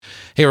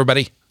Hey,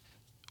 everybody.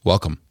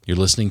 Welcome. You're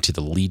listening to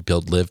the Lead,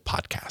 Build, Live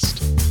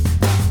podcast.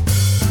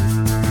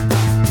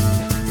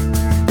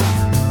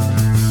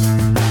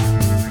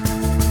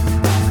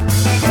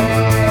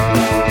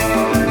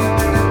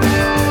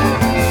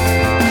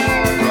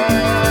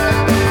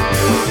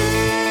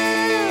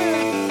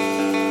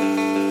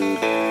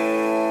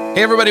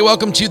 Hey, everybody.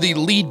 Welcome to the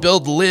Lead,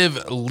 Build,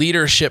 Live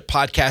Leadership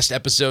Podcast,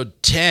 episode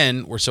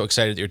 10. We're so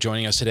excited that you're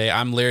joining us today.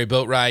 I'm Larry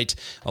Boatwright,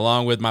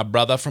 along with my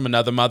brother from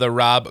another mother,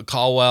 Rob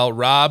Caldwell.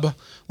 Rob,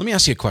 let me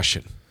ask you a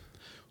question.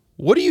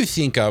 What do you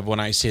think of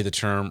when I say the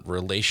term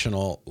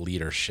relational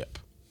leadership?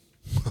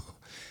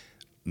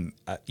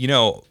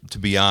 To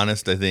be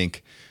honest, I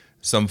think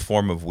some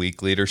form of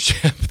weak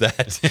leadership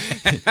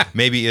that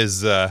maybe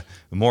is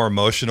more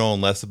emotional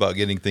and less about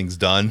getting things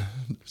done.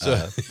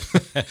 I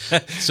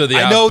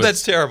know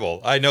that's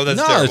terrible.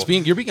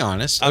 You're being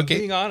honest. I'm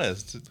being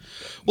honest.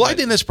 Well, I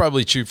think that's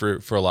probably true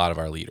for a lot of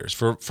our leaders.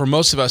 For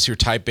most of us who are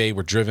type A,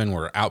 we're driven,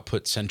 we're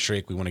output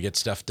centric, we want to get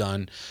stuff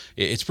done.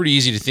 It's pretty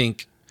easy to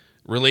think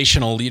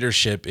relational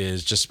leadership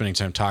is just spending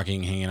time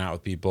talking, hanging out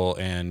with people,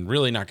 and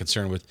really not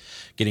concerned with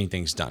getting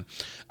things done.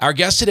 Our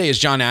guest today is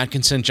John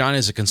Atkinson. John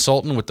is a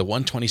consultant with the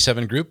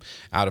 127 Group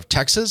out of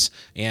Texas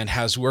and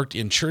has worked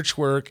in church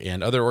work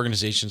and other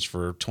organizations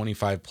for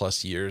 25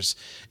 plus years.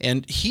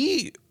 And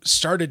he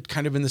started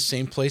kind of in the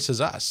same place as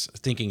us,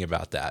 thinking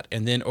about that.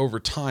 And then over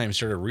time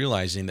started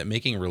realizing that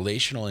making a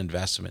relational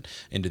investment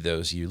into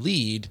those you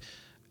lead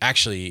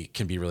actually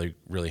can be really,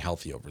 really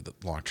healthy over the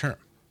long term.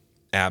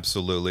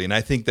 Absolutely. And I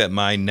think that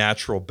my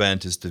natural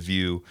bent is to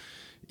view,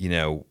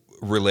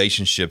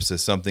 relationships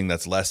as something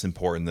that's less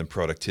important than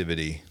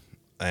productivity.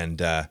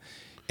 And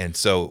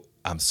so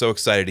I'm so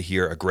excited to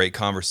hear a great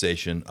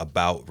conversation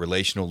about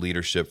relational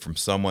leadership from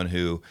someone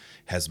who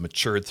has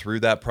matured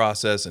through that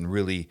process and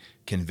really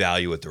can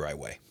value it the right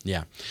way.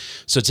 Yeah.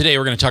 So today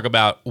we're going to talk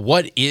about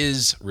what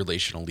is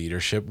relational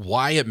leadership,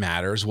 why it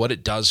matters, what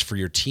it does for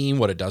your team,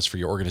 what it does for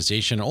your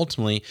organization, and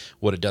ultimately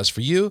what it does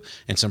for you,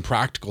 and some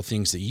practical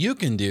things that you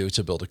can do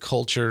to build a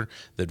culture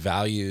that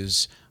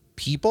values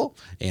people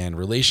and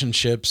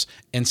relationships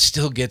and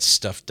still gets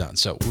stuff done.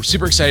 So we're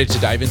super excited to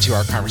dive into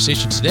our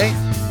conversation today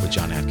with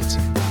John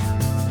Atkinson.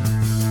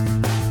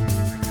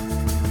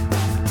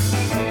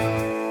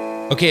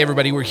 Okay,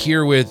 everybody, we're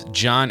here with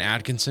John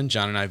Atkinson.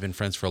 John and I have been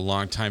friends for a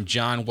long time.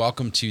 John,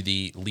 welcome to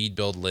the Lead,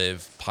 Build,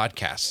 Live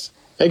podcast.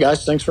 Hey,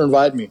 guys. Thanks for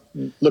inviting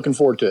me. Looking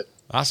forward to it.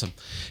 Awesome.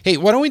 Hey,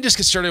 why don't we just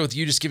get started with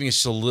you just giving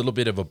us a little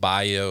bit of a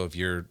bio of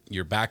your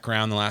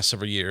background the last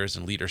several years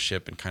and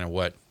leadership and kind of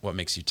what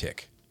makes you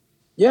tick?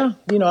 Yeah,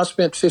 I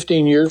spent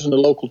 15 years in the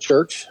local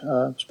church. I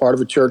was part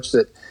of a church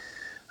that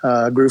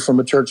grew from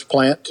a church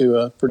plant to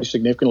a pretty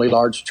significantly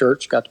large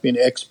church. Got to be an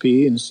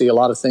XP and see a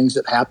lot of things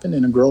that happen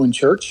in a growing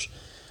church.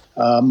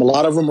 A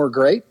lot of them were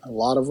great. A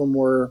lot of them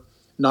were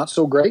not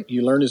so great.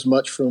 You learn as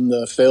much from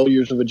the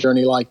failures of a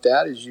journey like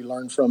that as you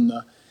learn from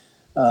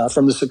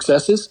the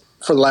successes.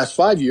 For the last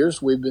 5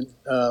 years, we've been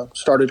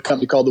started a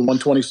company called the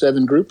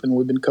 127 Group, and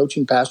we've been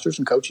coaching pastors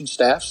and coaching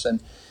staffs.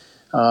 And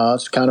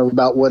it's kind of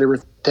about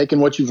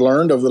taking what you've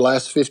learned over the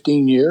last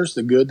 15 years,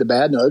 the good, the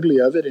bad, and the ugly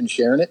of it, and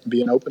sharing it and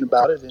being open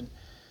about it,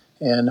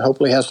 and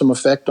hopefully have some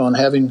effect on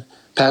having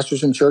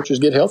pastors and churches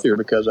get healthier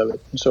because of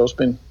it. And so it's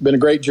been a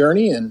great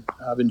journey, and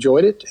I've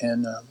enjoyed it,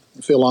 and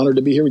I feel honored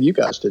to be here with you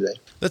guys today.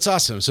 That's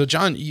awesome. So,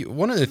 John,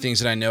 one of the things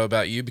that I know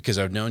about you, because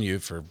I've known you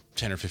for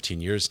 10 or 15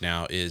 years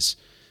now, is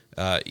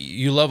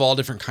you love all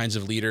different kinds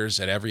of leaders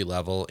at every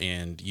level,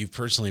 and you've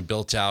personally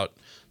built out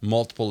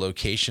multiple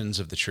locations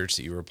of the church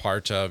that you were a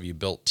part of. You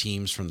built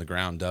teams from the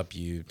ground up.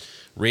 You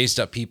raised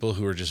up people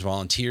who were just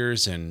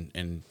volunteers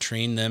and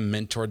trained them,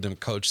 mentored them,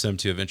 coached them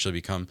to eventually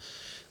become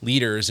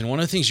leaders. And one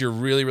of the things you're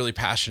really, really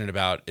passionate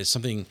about is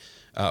something,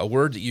 a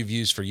word that you've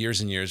used for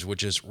years and years,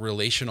 which is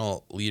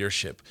relational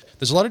leadership.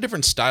 There's a lot of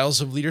different styles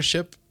of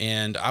leadership,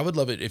 and I would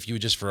love it if you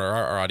would just, for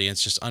our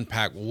audience, just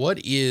unpack what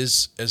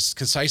is, as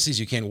concisely as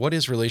you can, what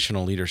is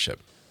relational leadership?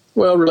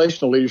 Well,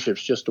 relational leadership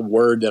is just a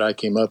word that I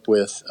came up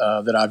with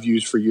that I've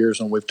used for years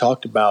and we've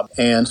talked about.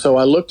 And so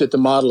I looked at the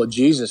model of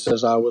Jesus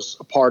as I was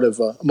a part of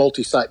a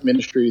multi-site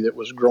ministry that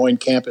was growing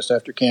campus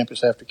after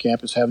campus after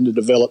campus, having to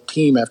develop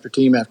team after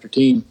team after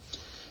team.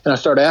 And I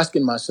started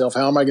asking myself,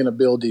 how am I going to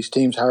build these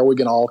teams? How are we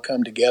going to all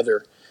come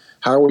together?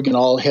 How are we going to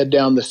all head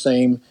down the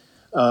same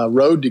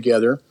road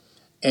together?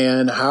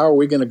 And how are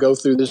we going to go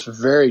through this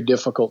very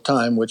difficult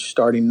time, which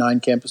starting 9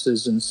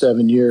 campuses in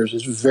 7 years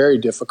is very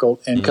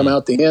difficult, and come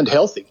out the end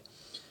healthy?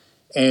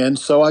 And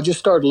so I just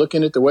started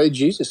looking at the way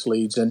Jesus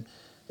leads. And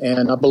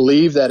I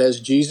believe that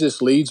as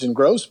Jesus leads and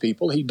grows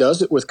people, he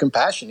does it with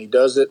compassion. He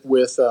does it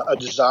with a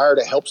desire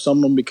to help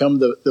someone become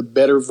the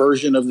better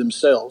version of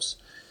themselves.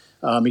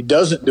 He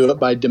doesn't do it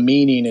by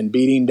demeaning and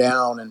beating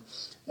down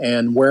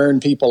and wearing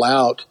people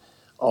out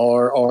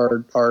or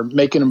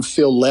making them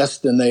feel less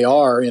than they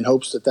are in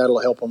hopes that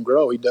that'll help them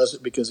grow. He does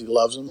it because he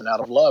loves them and out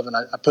of love. And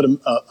I put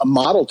a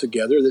model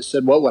together that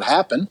said what would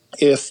happen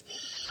if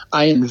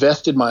I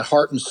invested my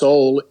heart and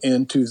soul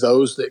into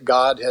those that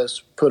God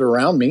has put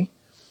around me,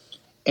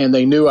 and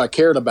they knew I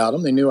cared about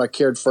them. They knew I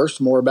cared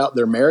first more about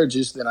their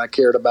marriages than I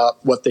cared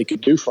about what they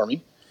could do for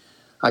me.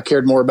 I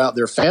cared more about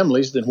their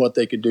families than what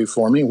they could do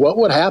for me. What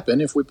would happen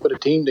if we put a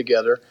team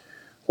together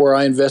where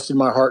I invested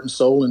my heart and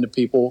soul into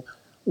people?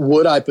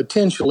 Would I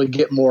potentially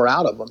get more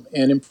out of them?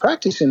 And in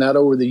practicing that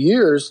over the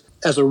years,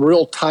 as a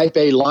real type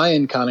A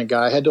lion kind of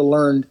guy, I had to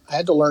learn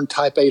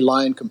type A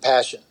lion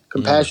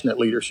compassionate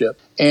leadership.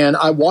 And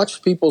I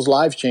watched people's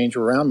lives change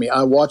around me.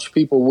 I watched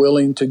people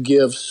willing to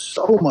give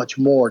so much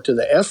more to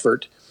the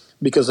effort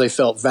because they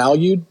felt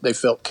valued, they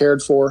felt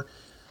cared for,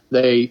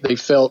 they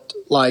felt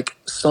like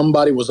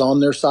somebody was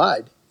on their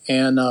side,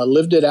 and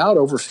lived it out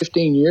over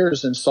 15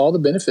 years and saw the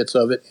benefits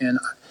of it. And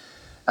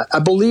I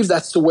believe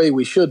that's the way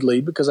we should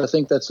lead, because I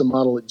think that's the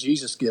model that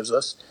Jesus gives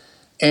us.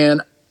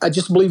 And I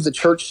just believe the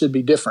church should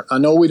be different. I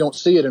know we don't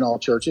see it in all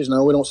churches. I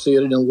know we don't see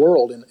it in the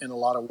world in a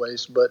lot of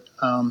ways, but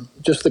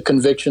just the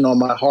conviction on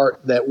my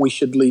heart that we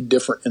should lead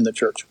different in the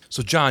church.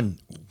 So, John,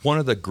 one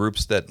of the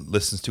groups that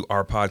listens to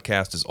our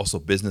podcast is also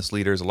business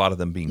leaders, a lot of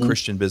them being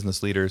Christian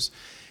business leaders.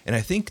 And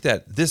I think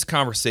that this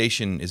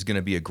conversation is going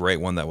to be a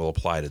great one that will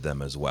apply to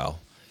them as well.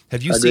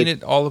 Have you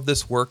seen all of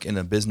this work in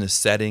a business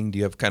setting? Do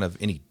you have kind of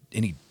any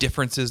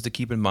differences to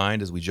keep in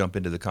mind as we jump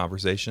into the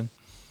conversation?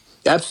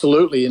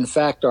 Absolutely. In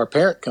fact, our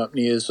parent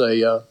company is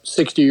a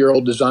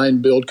 60-year-old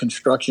design, build,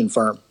 construction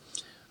firm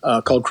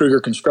called Kruger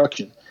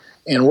Construction.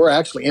 And we're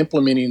actually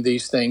implementing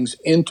these things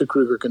into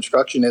Kruger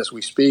Construction as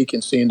we speak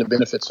and seeing the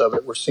benefits of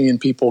it. We're seeing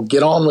people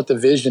get on with the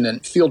vision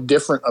and feel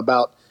different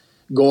about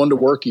going to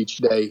work each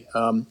day.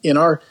 In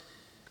our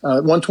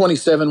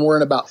 127, we're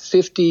in about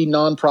 50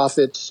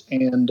 nonprofits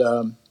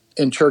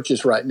and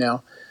churches right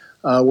now.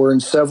 We're in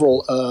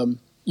several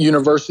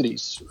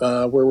universities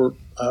where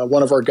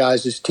one of our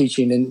guys is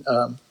teaching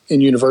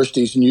in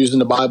universities and using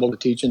the Bible to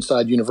teach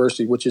inside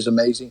university, which is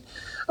amazing.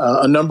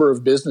 A number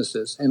of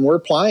businesses. And we're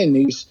applying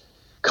these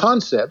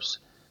concepts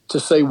to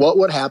say what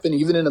would happen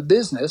even in a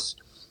business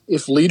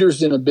if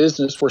leaders in a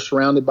business were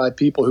surrounded by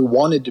people who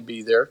wanted to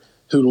be there,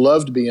 who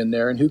loved being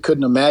there, and who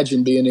couldn't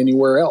imagine being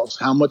anywhere else.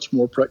 How much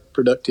more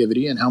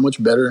productivity and how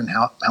much better and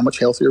how much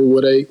healthier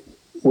would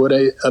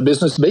a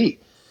business be?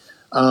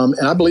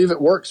 And I believe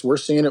it works. We're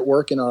seeing it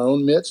work in our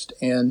own midst,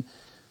 and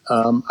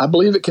I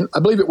believe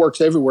it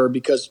works everywhere,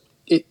 because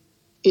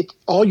it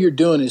all you're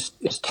doing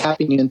is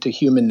tapping into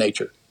human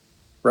nature,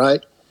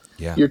 right?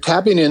 Yeah. You're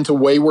tapping into the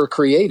way we're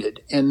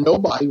created, and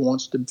nobody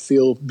wants to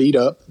feel beat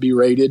up,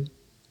 berated,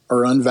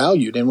 or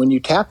unvalued. And when you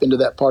tap into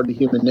that part of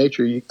human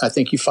nature, I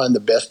think you find the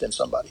best in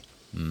somebody.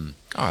 Oh,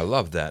 I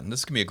love that. And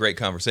this is going to be a great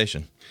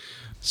conversation.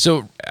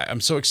 So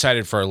I'm so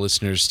excited for our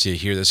listeners to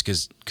hear this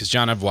because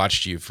John, I've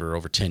watched you for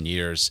over 10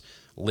 years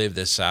live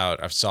this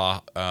out. I've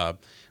saw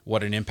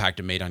what an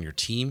impact it made on your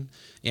team.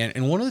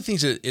 And one of the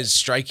things that is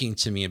striking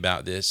to me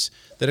about this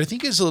that I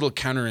think is a little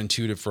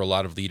counterintuitive for a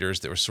lot of leaders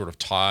that were sort of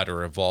taught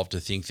or evolved to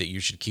think that you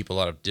should keep a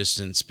lot of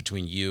distance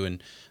between you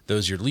and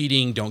those you're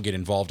leading, don't get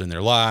involved in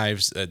their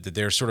lives, that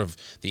they're sort of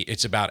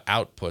it's about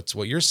outputs.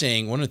 What you're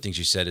saying, one of the things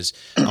you said is,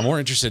 I'm more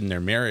interested in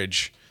their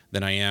marriage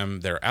than I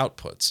am their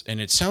outputs.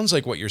 And it sounds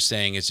like what you're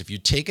saying is, if you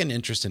take an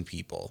interest in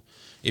people,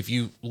 if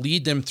you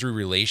lead them through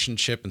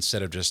relationship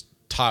instead of just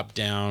top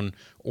down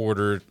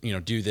order,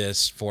 do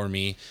this for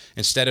me,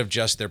 instead of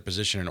just their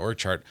position in org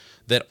chart,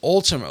 that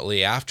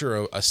ultimately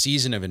after a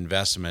season of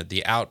investment,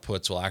 the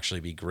outputs will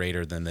actually be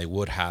greater than they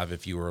would have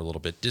if you were a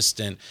little bit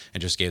distant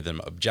and just gave them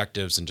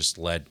objectives and just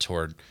led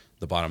toward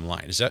the bottom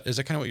line. Is that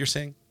kind of what you're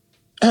saying?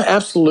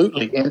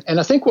 Absolutely. And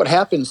I think what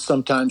happens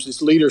sometimes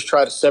is leaders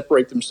try to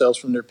separate themselves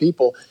from their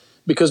people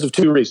because of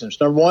two reasons.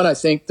 Number one, I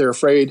think they're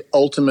afraid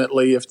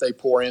ultimately if they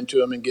pour into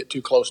them and get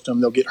too close to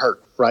them, they'll get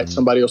hurt, right? Mm-hmm.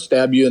 Somebody will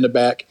stab you in the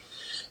back.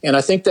 And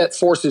I think that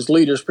forces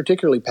leaders,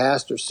 particularly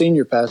pastors,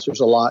 senior pastors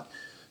a lot,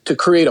 to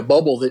create a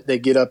bubble that they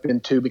get up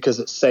into because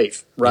it's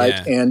safe, right?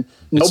 Yeah. And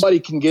nobody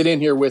can get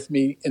in here with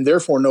me, and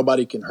therefore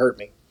nobody can hurt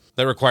me.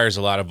 That requires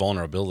a lot of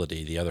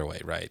vulnerability the other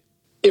way, right?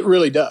 It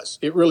really does.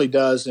 It really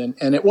does. And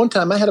at one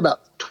time, I had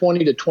about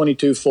 20 to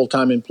 22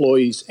 full-time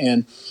employees,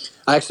 and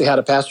I actually had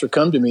a pastor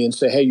come to me and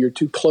say, hey, you're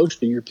too close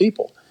to your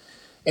people,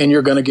 and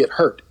you're going to get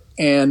hurt.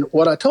 And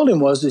what I told him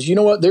was, you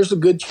know what, there's a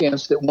good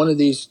chance that one of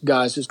these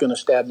guys is going to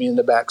stab me in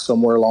the back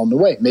somewhere along the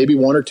way, maybe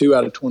one or two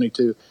out of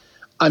 22.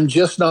 I'm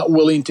just not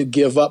willing to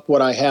give up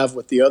what I have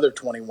with the other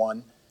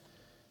 21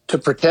 to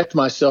protect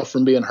myself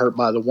from being hurt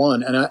by the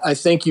one. And I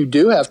think you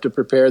do have to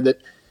prepare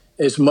that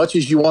as much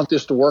as you want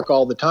this to work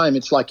all the time,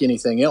 it's like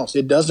anything else.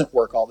 It doesn't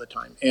work all the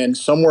time. And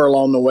somewhere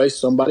along the way,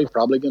 somebody's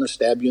probably going to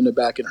stab you in the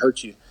back and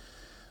hurt you.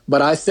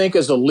 But I think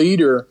as a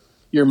leader,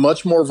 you're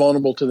much more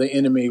vulnerable to the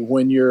enemy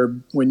when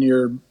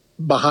you're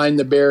behind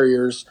the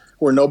barriers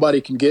where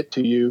nobody can get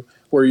to you,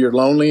 where you're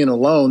lonely and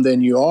alone,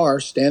 than you are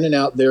standing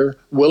out there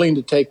willing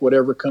to take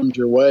whatever comes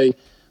your way,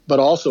 but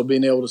also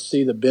being able to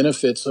see the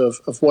benefits of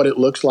what it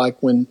looks like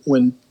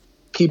when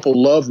people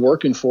love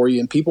working for you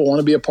and people want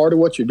to be a part of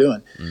what you're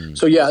doing.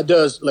 So yeah, it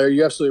does, Larry,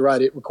 you're absolutely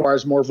right. It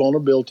requires more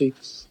vulnerability,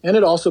 and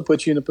it also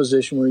puts you in a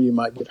position where you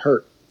might get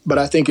hurt. But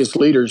I think as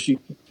leaders,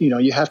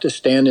 you have to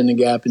stand in the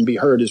gap and be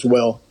heard as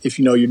well if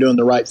you know you're doing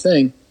the right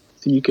thing.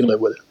 then you can live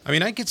with it. I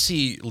mean, I could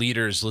see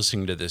leaders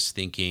listening to this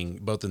thinking,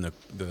 both in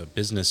the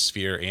business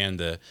sphere and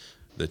the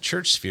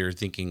church sphere,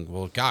 thinking,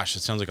 well, gosh,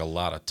 it sounds like a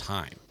lot of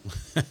time.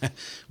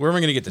 Where am I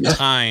going to get the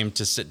time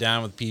to sit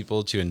down with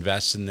people, to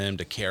invest in them,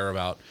 to care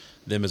about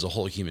them as a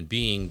whole human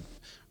being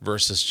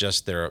versus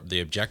just the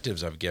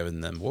objectives I've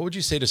given them? What would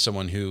you say to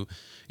someone who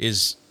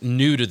is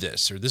new to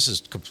this, or this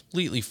is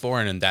completely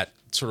foreign, and that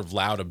sort of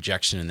loud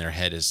objection in their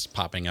head is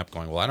popping up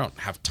going, well, I don't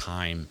have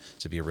time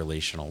to be a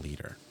relational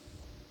leader?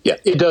 Yeah,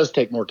 it does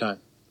take more time.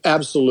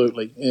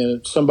 Absolutely.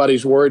 And if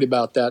somebody's worried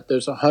about that,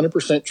 there's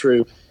 100%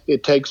 true.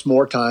 It takes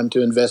more time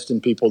to invest in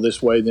people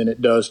this way than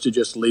it does to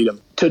just lead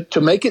them. To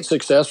make it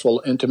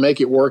successful and to make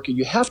it work,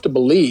 you have to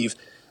believe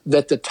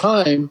that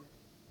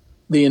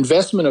the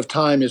investment of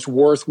time is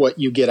worth what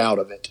you get out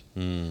of it.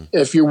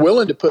 If you're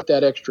willing to put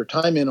that extra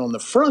time in on the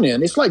front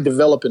end, it's like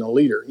developing a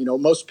leader.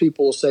 Most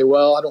people will say,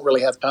 well, I don't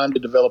really have time to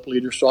develop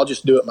leaders, so I'll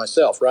just do it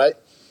myself, right?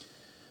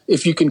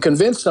 If you can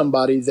convince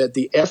somebody that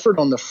the effort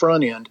on the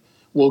front end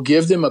will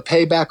give them a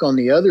payback on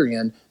the other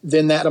end,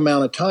 then that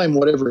amount of time,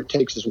 whatever it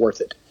takes, is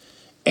worth it.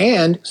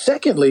 And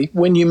secondly,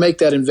 when you make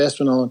that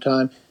investment on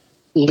time,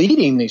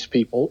 leading these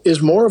people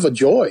is more of a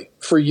joy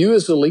for you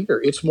as a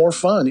leader. It's more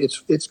fun.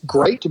 It's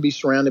great to be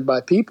surrounded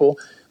by people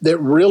that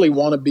really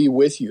want to be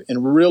with you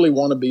and really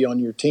want to be on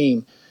your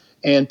team.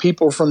 And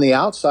people from the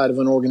outside of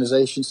an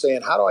organization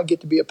saying, how do I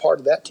get to be a part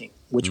of that team?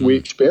 Which we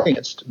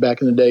experienced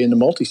back in the day in the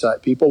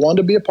multi-site. People wanted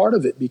to be a part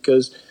of it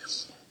because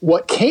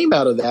what came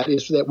out of that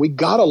is that we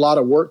got a lot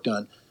of work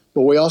done,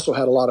 but we also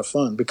had a lot of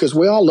fun because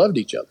we all loved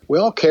each other. We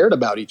all cared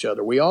about each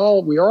other. We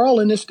are all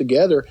in this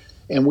together,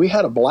 and we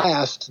had a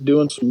blast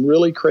doing some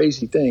really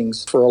crazy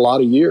things for a lot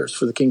of years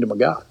for the kingdom of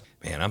God.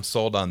 Man, I'm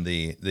sold on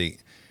the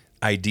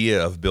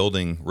idea of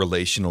building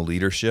relational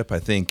leadership. I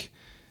think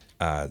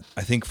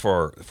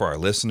for our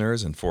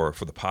listeners and for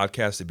the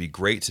podcast, it'd be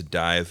great to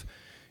dive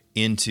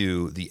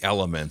into the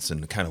elements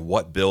and kind of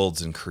what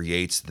builds and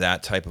creates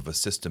that type of a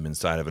system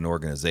inside of an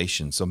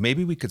organization. So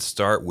maybe we could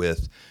start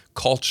with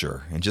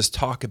culture and just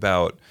talk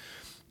about,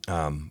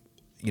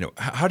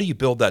 how do you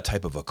build that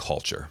type of a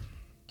culture?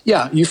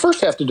 Yeah, you first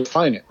have to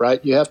define it,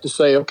 right? You have to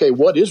say, okay,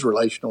 what is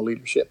relational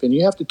leadership? And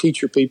you have to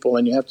teach your people,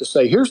 and you have to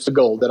say, here's the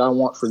goal that I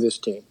want for this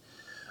team.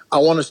 I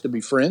want us to be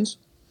friends.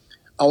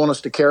 I want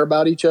us to care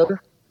about each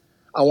other.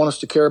 I want us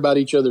to care about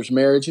each other's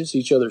marriages,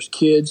 each other's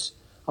kids.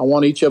 I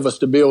want each of us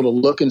to be able to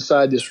look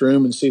inside this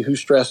room and see who's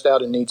stressed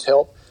out and needs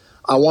help.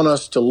 I want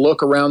us to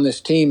look around this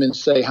team and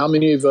say, how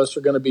many of us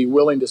are going to be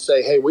willing to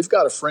say, hey, we've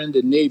got a friend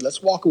in need.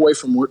 Let's walk away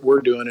from what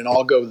we're doing and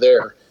I'll go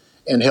there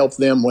and help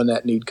them when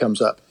that need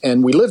comes up.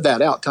 And we lived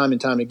that out time and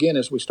time again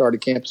as we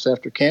started campus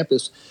after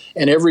campus.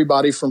 And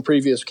everybody from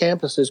previous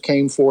campuses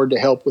came forward to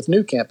help with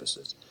new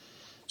campuses.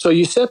 So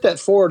you set that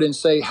forward and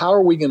say, how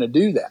are we going to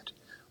do that?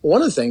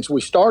 One of the things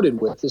we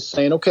started with is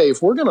saying, okay,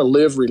 if we're going to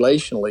live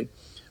relationally,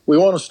 we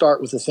want to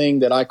start with the thing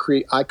that I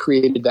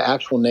created the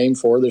actual name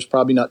for. There's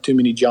probably not too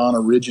many John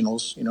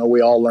originals. We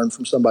all learned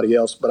from somebody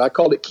else. But I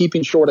called it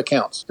Keeping Short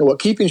Accounts. And what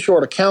Keeping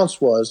Short Accounts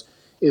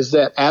is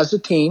that as a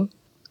team,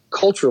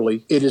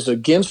 culturally, it is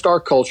against our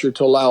culture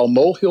to allow a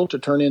molehill to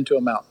turn into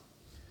a mountain.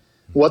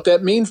 What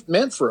that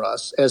meant for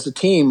us as a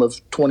team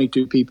of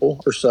 22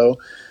 people or so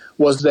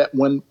was that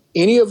when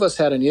any of us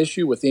had an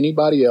issue with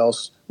anybody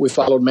else, we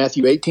followed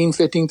Matthew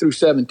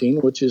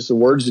 18:15-17, which is the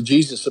words of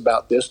Jesus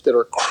about this that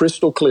are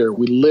crystal clear.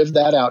 We live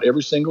that out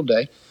every single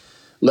day.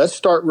 Let's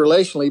start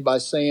relationally by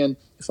saying,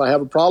 if I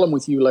have a problem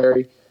with you,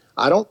 Larry,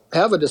 I don't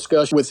have a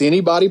discussion with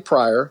anybody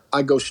prior.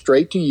 I go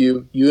straight to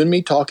you. You and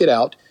me talk it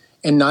out.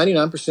 And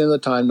 99% of the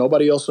time,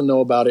 nobody else will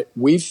know about it.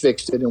 We've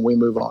fixed it and we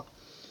move on.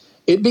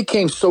 It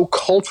became so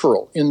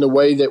cultural in the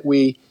way that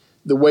we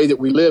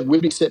lived.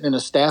 We'd be sitting in a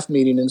staff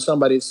meeting and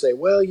somebody would say,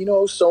 well,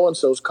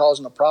 so-and-so's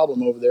causing a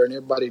problem over there. And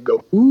everybody would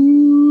go,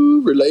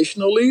 ooh,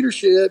 relational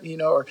leadership,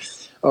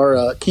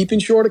 or keeping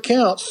short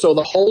accounts. So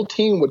the whole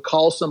team would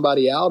call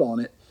somebody out on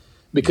it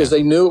because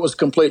they knew it was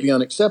completely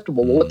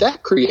unacceptable. Well, what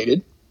that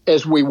created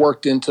as we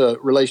worked into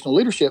relational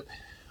leadership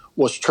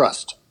was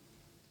trust,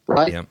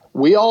 right? Yeah.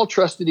 We all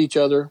trusted each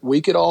other.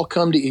 We could all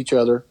come to each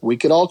other. We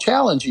could all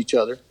challenge each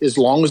other as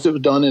long as it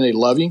was done in a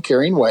loving,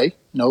 caring way,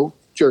 no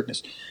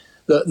jerkness.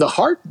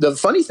 The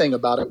funny thing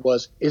about it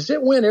is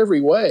it went every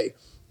way.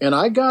 And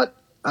I got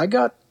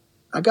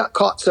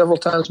caught several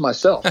times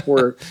myself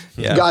where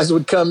guys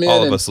would come in.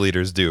 All of us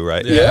leaders do,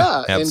 right?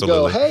 Yeah. And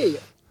go, hey,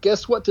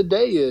 guess what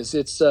today is?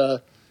 It's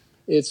your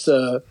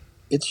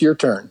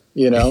turn,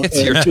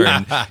 It's your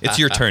turn. It's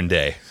your turn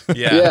day.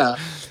 Yeah.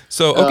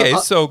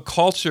 So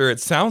culture, it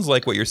sounds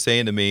like what you're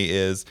saying to me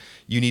is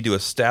you need to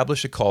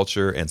establish a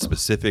culture and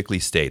specifically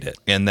state it.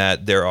 And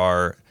that there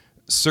are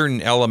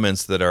certain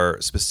elements that are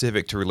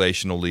specific to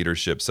relational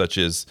leadership, such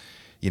as,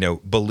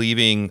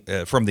 believing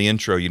from the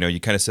intro, you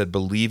kind of said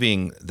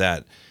believing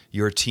that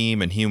your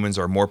team and humans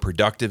are more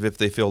productive if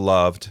they feel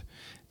loved,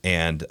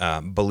 and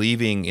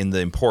believing in the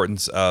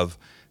importance of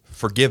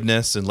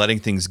forgiveness and letting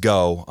things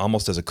go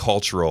almost as a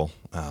cultural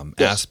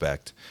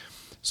aspect.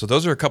 So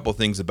those are a couple of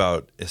things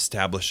about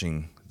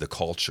establishing the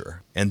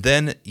culture. And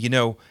then,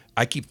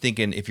 I keep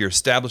thinking if you're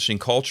establishing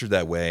culture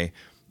that way,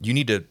 you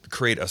need to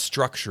create a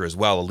structure as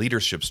well, a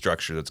leadership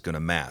structure that's going to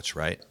match,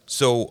 right?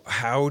 So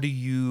how do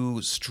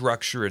you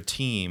structure a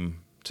team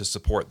to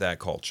support that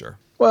culture?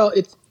 Well,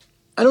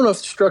 I don't know if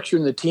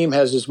structuring the team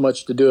has as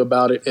much to do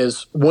about it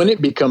as when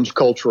it becomes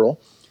cultural,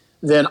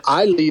 then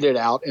I lead it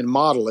out and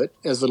model it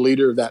as the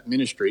leader of that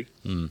ministry.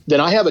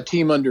 Then I have a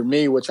team under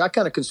me, which I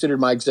kind of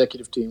considered my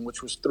executive team,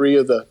 which was 3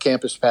 of the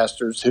campus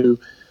pastors who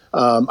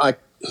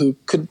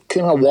could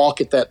kind of walk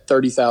at that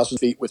 30,000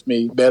 feet with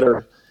me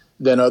better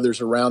than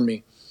others around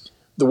me.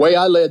 The way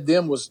I led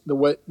them was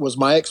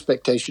my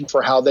expectation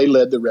for how they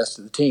led the rest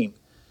of the team.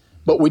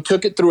 But we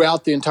took it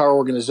throughout the entire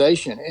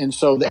organization. And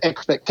so the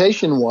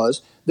expectation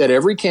was that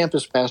every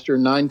campus pastor,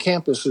 9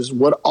 campuses,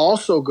 would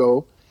also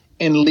go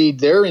and lead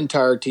their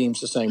entire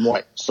teams the same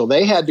way. So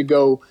they had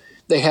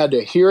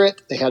to hear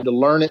it, they had to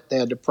learn it, they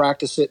had to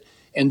practice it,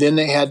 and then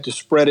they had to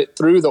spread it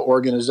through the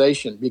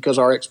organization, because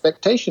our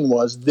expectation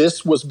was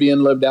this was being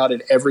lived out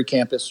at every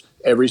campus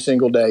every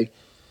single day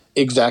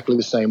exactly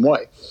the same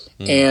way.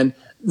 And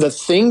the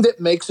thing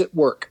that makes it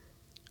work,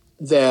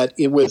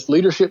 with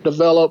leadership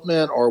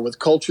development or with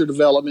culture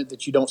development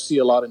that you don't see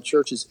a lot in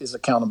churches, is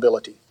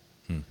accountability.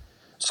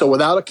 So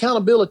without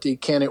accountability,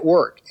 can it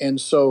work?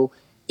 And so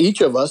each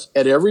of us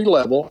at every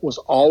level was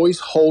always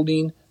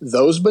holding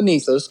those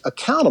beneath us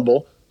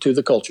accountable to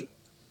the culture.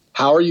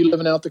 How are you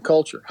living out the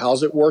culture?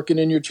 How's it working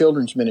in your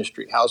children's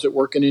ministry? How's it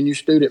working in your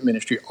student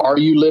ministry? Are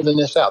you living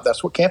this out?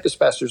 That's what campus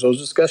pastors, those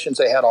discussions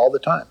they had all the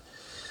time.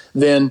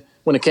 Then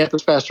when a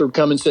campus pastor would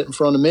come and sit in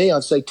front of me,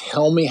 I'd say,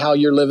 tell me how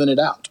you're living it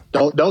out.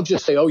 Don't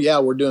just say, oh, yeah,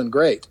 we're doing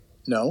great.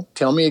 No,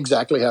 tell me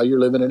exactly how you're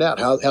living it out.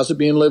 How's it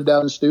being lived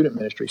out in student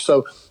ministry?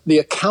 So the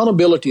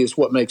accountability is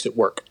what makes it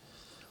work.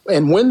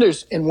 And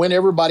when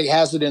everybody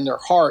has it in their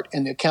heart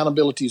and the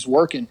accountability is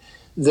working,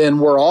 then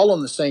we're all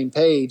on the same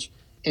page.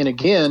 And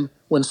again,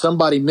 when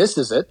somebody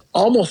misses it,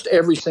 almost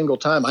every single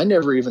time, I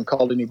never even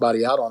called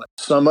anybody out on it.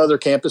 Some other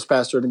campus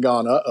pastor had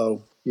gone,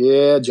 uh-oh,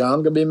 yeah,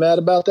 John gonna be mad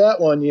about that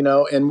one,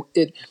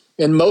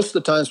 and most of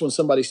the times when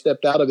somebody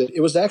stepped out of it,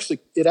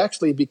 it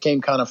actually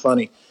became kind of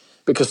funny,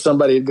 because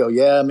somebody would go,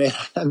 yeah, man,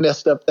 I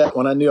messed up that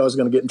one. I knew I was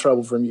going to get in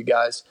trouble from you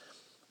guys.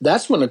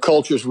 That's when the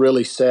culture's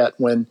really set,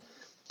 when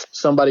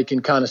somebody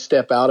can kind of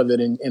step out of it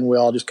and we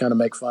all just kind of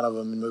make fun of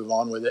them and move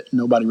on with it.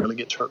 Nobody really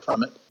gets hurt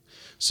from it.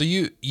 So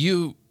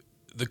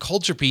the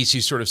culture piece,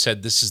 you sort of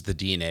said this is the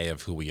DNA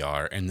of who we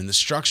are. And then the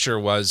structure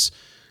was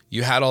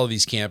you had all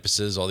these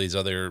campuses, all these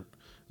other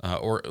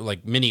or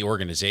like mini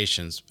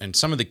organizations, and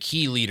some of the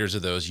key leaders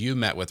of those you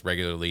met with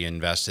regularly,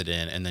 invested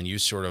in, and then you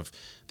sort of,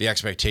 the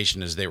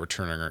expectation is they were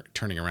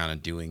turning around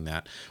and doing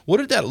that. What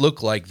did that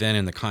look like then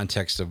in the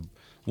context of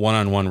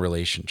one-on-one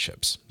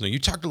relationships? So you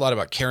talked a lot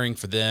about caring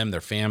for them,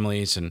 their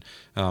families, and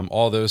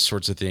all those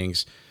sorts of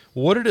things.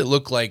 What did it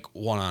look like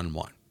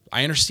one-on-one?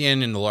 I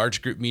understand in the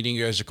large group meeting,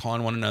 you guys are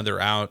calling one another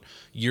out.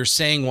 You're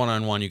saying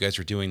one-on-one, you guys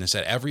are doing this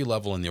at every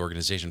level in the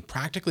organization.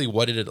 Practically,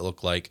 what did it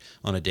look like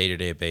on a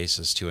day-to-day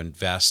basis to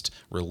invest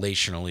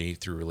relationally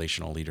through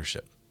relational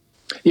leadership?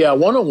 Yeah,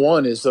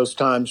 one-on-one is those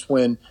times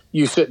when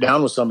you sit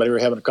down with somebody or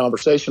having a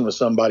conversation with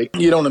somebody.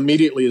 You don't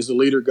immediately, as the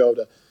leader, go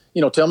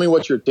to, tell me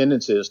what your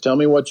attendance is. Tell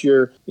me what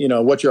your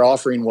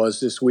offering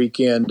was this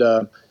weekend.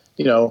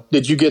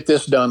 Did you get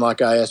this done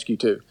like I asked you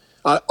to?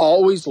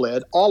 All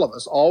of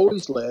us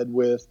always led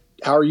with,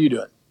 how are you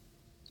doing?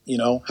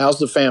 How's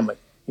the family?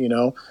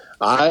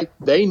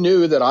 They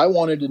knew that I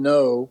wanted to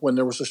know when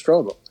there was a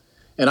struggle.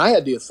 And I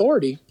had the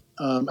authority.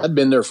 I'd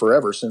been there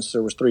forever, since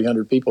there was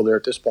 300 people there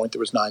at this point. There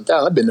was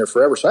 9,000. I'd been there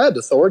forever. So I had the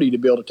authority to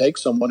be able to take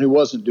someone who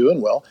wasn't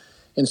doing well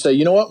and say,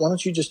 you know what, why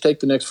don't you just take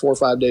the next 4 or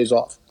 5 days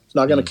off? It's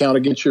not going to count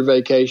against your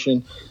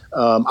vacation.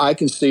 I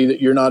can see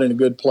that you're not in a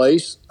good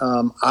place.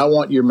 I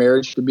want your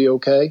marriage to be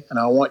okay, and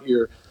I want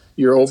your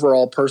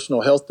overall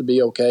personal health to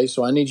be okay,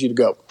 so I need you to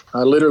go.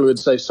 I literally would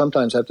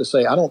sometimes have to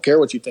say, I don't care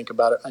what you think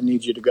about it. I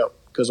need you to go,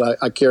 because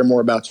I care more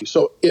about you.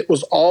 So it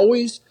was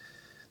always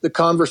the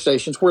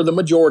conversations where the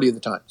majority of the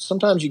time,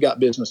 sometimes you got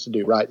business to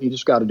do, right? You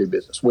just got to do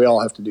business. We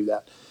all have to do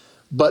that.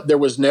 But there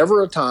was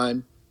never a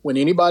time when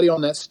anybody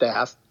on that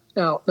staff,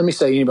 now let me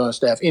say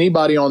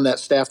anybody on that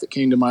staff that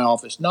came to my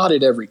office, not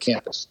at every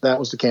campus. That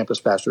was the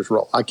campus pastor's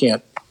role. I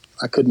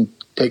couldn't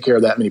take care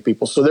of that many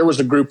people. So there was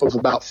a group of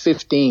about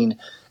 15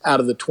 out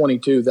of the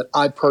 22 that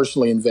I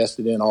personally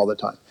invested in all the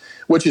time,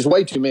 which is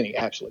way too many,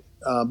 actually.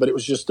 But it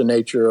was just the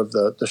nature of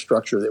the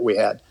structure that we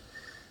had.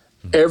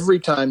 Every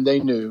time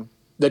they knew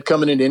that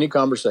coming into any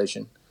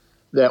conversation,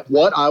 that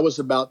what I was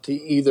about to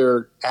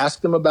either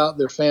ask them about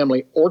their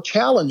family or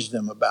challenge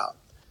them about,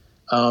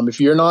 if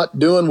you're not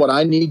doing what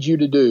I need you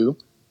to do,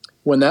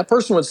 when that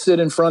person would sit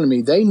in front of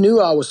me, they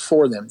knew I was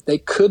for them. They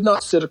could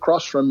not sit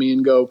across from me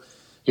and go,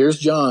 here's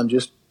John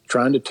just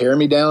trying to tear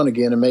me down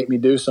again and make me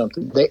do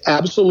something. They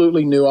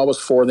absolutely knew I was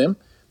for them.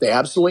 They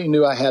absolutely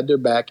knew I had their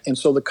back. And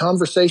so the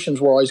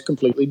conversations were always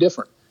completely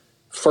different.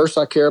 First,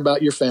 I care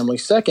about your family.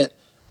 Second,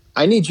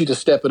 I need you to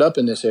step it up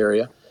in this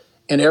area.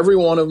 And every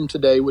one of them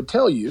today would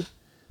tell you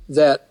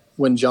that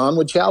when John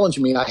would challenge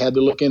me, I had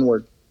to look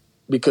inward.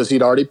 because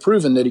he'd already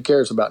proven that he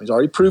cares about me. He's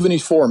already proven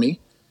he's for me.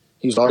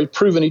 He's already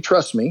proven he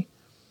trusts me.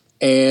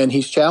 And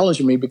he's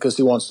challenging me because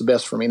he wants the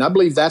best for me. And I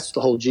believe that's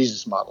the whole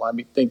Jesus model. I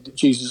think that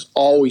Jesus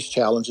always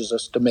challenges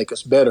us to make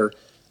us better,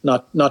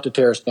 not to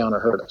tear us down or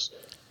hurt us.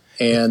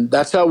 And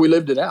that's how we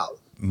lived it out.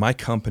 My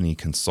company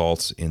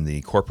consults in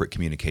the corporate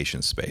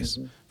communications space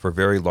for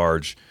very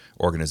large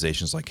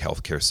organizations like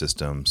healthcare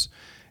systems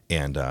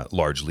and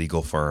large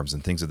legal firms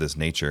and things of this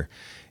nature.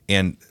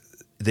 And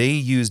they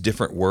use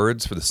different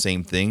words for the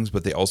same things,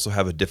 but they also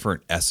have a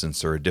different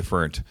essence or a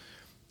different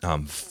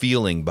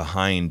feeling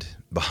behind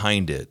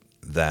it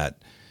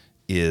that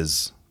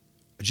is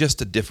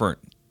just a different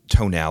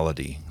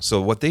tonality.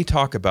 So what they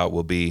talk about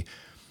will be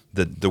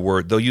the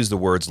word, they'll use the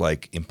words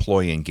like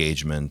employee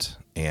engagement,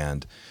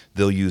 and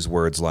they'll use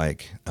words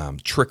like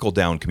trickle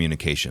down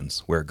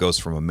communications, where it goes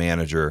from a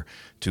manager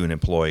to an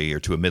employee or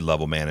to a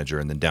mid-level manager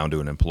and then down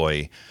to an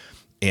employee.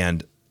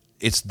 And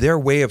it's their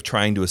way of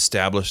trying to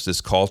establish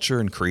this culture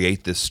and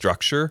create this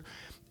structure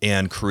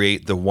and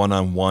create the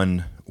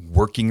one-on-one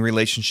working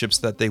relationships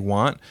that they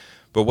want.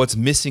 But what's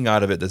missing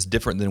out of it that's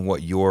different than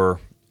what you're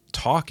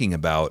talking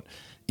about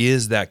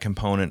is that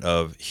component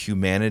of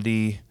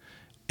humanity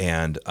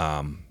and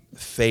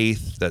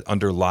faith that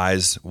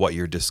underlies what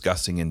you're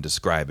discussing and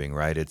describing,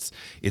 right?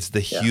 It's the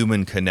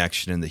human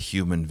connection and the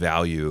human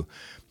value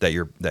that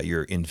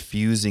you're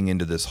infusing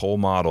into this whole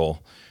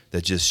model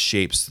that just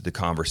shapes the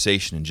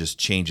conversation and just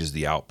changes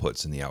the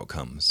outputs and the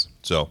outcomes.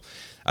 So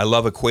I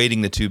love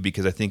equating the two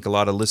because I think a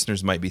lot of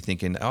listeners might be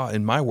thinking, oh,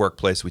 in my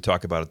workplace, we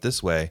talk about it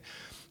this way.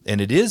 And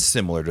it is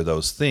similar to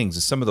those things.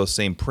 It's some of those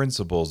same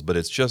principles, but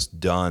it's just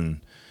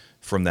done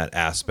from that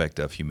aspect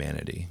of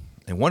humanity.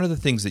 And one of the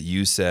things that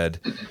you said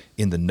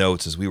in the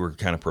notes as we were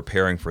kind of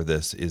preparing for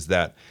this is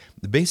that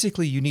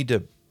basically you need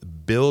to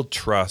build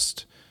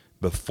trust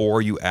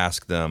before you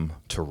ask them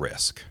to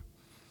risk,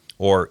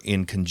 or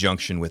in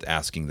conjunction with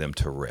asking them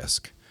to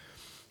risk.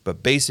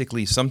 But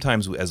basically,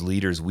 sometimes as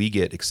leaders, we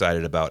get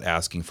excited about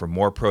asking for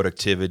more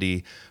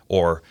productivity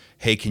or,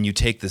 hey, can you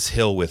take this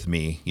hill with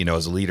me? You know,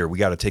 as a leader, we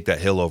got to take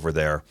that hill over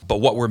there. But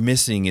what we're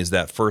missing is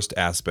that first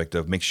aspect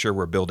of make sure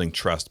we're building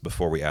trust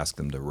before we ask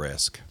them to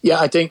risk.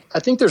 Yeah, I think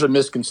there's a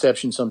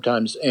misconception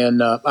sometimes.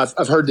 And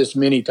I've heard this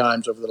many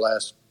times over the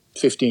last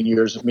 15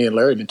 years. Me and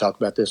Larry have been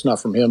talking about this,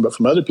 not from him, but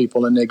from other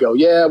people. And they go,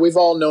 yeah, we've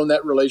all known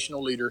that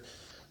relational leader.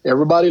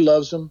 Everybody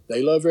loves them.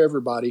 They love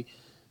everybody.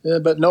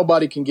 But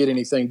nobody can get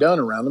anything done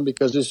around them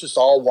because it's just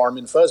all warm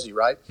and fuzzy,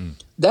 right?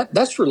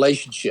 That's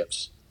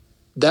relationships.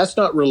 That's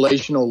not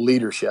relational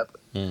leadership.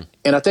 And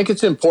I think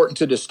it's important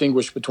to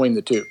distinguish between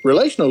the two.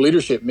 Relational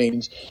leadership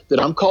means that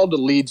I'm called to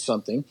lead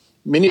something.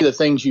 Many of the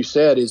things you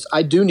said is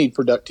I do need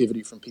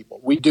productivity from people.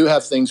 We do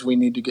have things we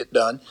need to get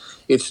done.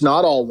 It's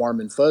not all warm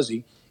and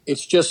fuzzy.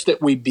 It's just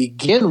that we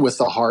begin with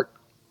the heart,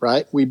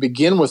 right? We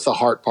begin with the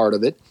heart part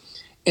of it.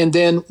 And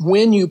then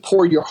when you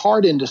pour your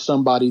heart into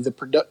somebody, the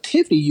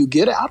productivity you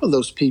get out of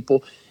those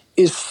people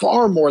is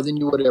far more than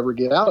you would ever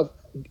get out of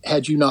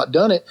had you not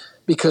done it,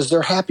 because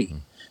they're happy,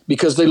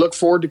 because they look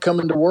forward to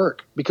coming to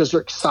work, because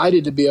they're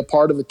excited to be a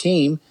part of a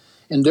team.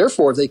 And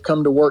therefore, they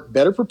come to work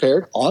better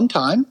prepared, on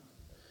time.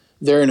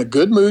 They're in a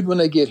good mood when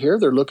they get here.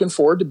 They're looking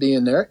forward to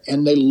being there,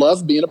 and they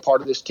love being a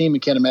part of this team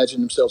and can't imagine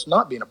themselves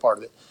not being a part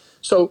of it.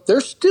 So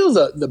there's still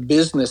the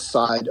business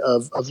side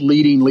of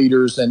leading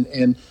leaders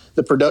and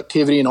the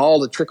productivity and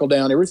all the trickle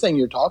down, everything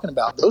you're talking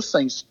about. Those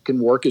things can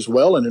work as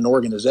well in an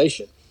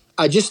organization.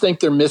 I just think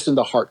they're missing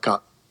the heart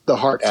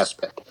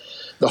aspect.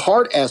 The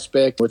heart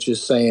aspect, which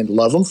is saying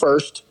love them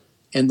first,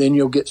 and then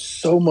you'll get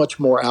so much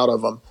more out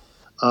of them.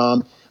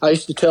 I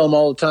used to tell them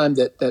all the time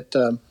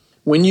that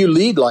when you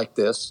lead like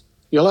this,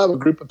 you'll have a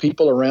group of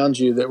people around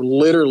you that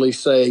literally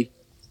say,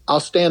 I'll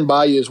stand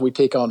by you as we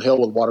take on hell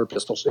with water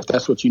pistols, if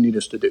that's what you need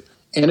us to do.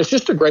 And it's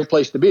just a great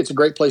place to be. It's a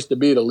great place to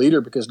be as a leader,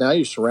 because now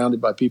you're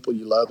surrounded by people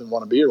you love and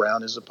want to be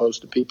around, as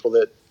opposed to people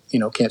that,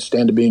 can't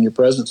stand to be in your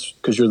presence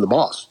because you're the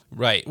boss.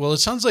 Right. Well, it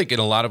sounds like in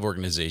a lot of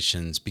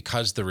organizations,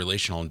 because the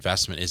relational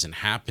investment isn't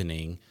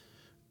happening,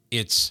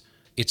 it's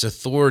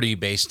authority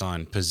based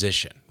on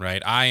position,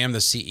 right? I am the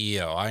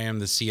CEO. I am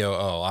the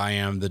COO. I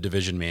am the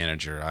division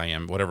manager. I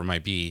am whatever it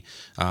might be.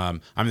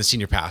 I'm the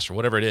senior pastor,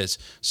 whatever it is.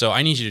 So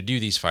I need you to do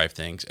these 5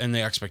 things. And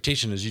the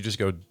expectation is you just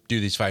go do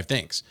these 5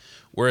 things.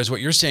 Whereas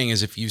what you're saying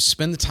is if you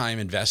spend the time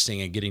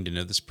investing and getting to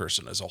know this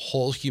person as a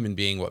whole human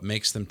being, what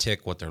makes them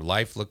tick, what their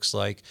life looks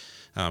like,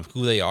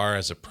 who they are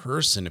as a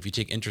person, if you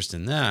take interest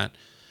in that,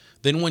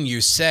 then when you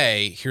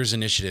say, here's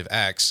initiative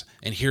X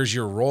and here's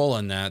your role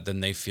in that, then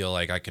they feel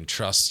like I can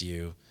trust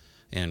you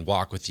and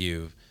walk with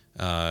you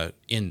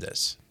in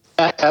this.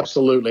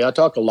 Absolutely. I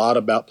talk a lot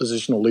about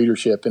positional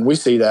leadership, and we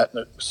see that.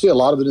 We see a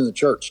lot of it in the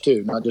church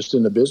too, not just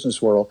in the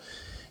business world.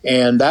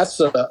 And that's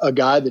a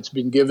guy that's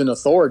been given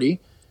authority,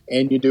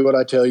 and you do what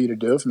I tell you to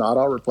do. If not,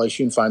 I'll replace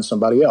you and find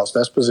somebody else.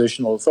 That's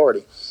positional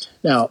authority.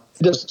 Now,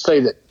 it doesn't say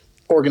that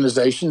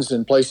organizations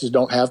and places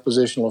don't have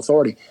positional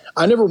authority.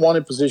 I never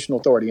wanted positional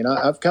authority. And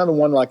I've kind of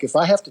wondered, like, if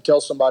I have to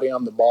tell somebody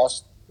I'm the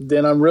boss,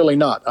 then I'm really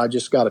not. I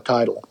just got a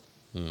title.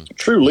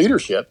 True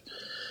leadership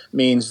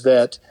means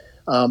that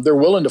They're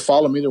willing to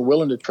follow me. They're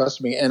willing to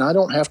trust me, and I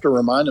don't have to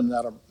remind them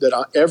that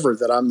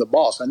I'm the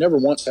boss. I never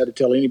once had to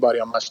tell anybody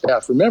on my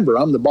staff, remember,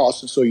 I'm the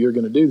boss, and so you're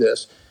going to do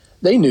this.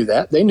 They knew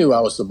that. They knew I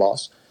was the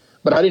boss,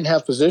 but I didn't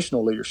have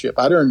positional leadership.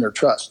 I'd earned their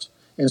trust,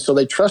 and so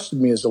they trusted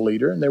me as a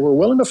leader, and they were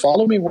willing to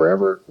follow me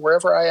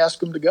wherever I asked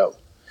them to go,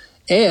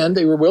 and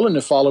they were willing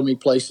to follow me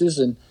places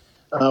and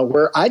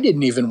where I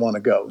didn't even want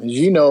to go. As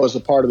you know, as a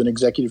part of an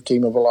executive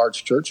team of a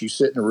large church, you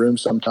sit in a room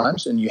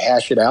sometimes and you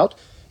hash it out,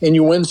 and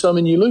you win some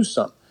and you lose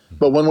some.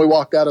 But when we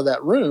walked out of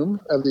that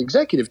room of the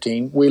executive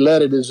team, we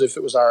led it as if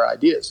it was our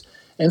ideas.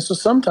 And so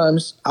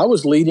sometimes I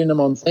was leading them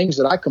on things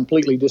that I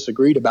completely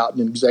disagreed about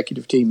in an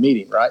executive team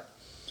meeting, right?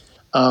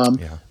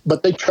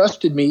 But they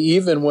trusted me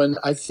even when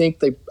I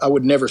think I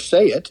would never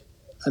say it.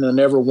 And I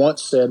never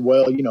once said,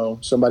 well,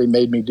 somebody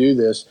made me do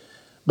this.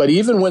 But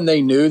even when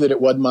they knew that it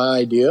wasn't my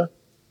idea,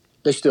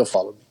 they still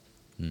followed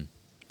me.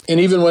 And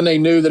even when they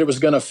knew that it was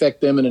going to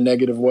affect them in a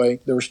negative way,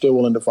 they were still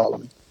willing to follow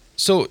me.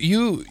 So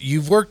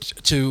you've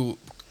worked to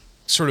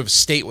sort of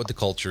state what the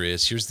culture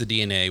is. Here's the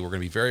DNA. We're going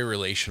to be very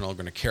relational. We're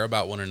going to care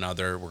about one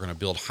another. We're going to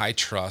build high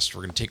trust.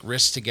 We're going to take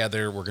risks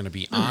together. We're going to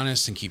be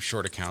honest and keep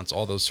short accounts,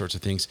 all those sorts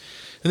of things.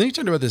 And then you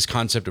talked about this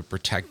concept of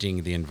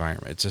protecting the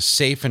environment. It's a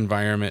safe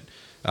environment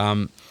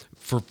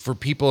for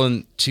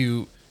people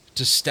to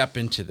step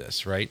into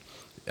this, right?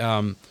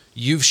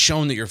 You've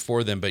shown that you're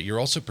for them, but you're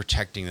also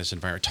protecting this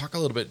environment. Talk a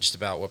little bit just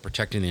about what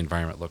protecting the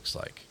environment looks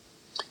like.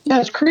 Yeah,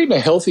 it's creating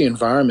a healthy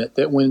environment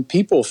that when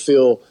people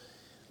feel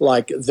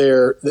like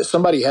that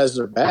somebody has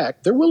their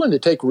back, they're willing to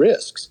take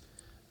risks.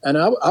 And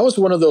I was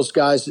one of those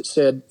guys that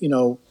said,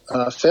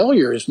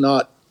 failure is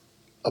not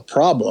a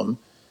problem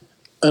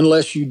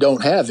unless you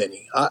don't have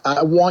any.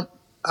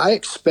 I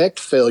expect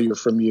failure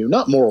from you,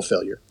 not moral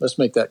failure. Let's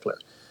make that clear.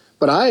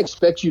 But I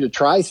expect you to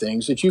try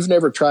things that you've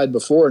never tried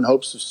before in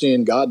hopes of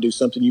seeing God do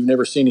something you've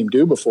never seen him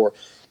do before.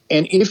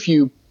 And if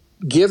you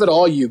give it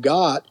all you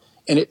got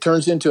and it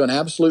turns into an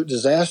absolute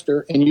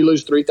disaster and you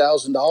lose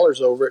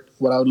 $3,000 over it,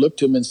 what I would look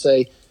to him and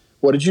say,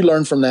 what did you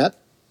learn from that?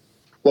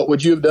 What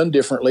would you have done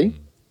differently?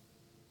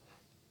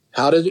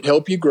 How did it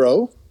help you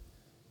grow?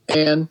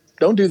 And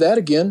don't do that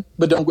again,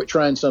 but don't quit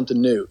trying something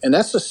new. And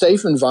that's a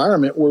safe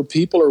environment where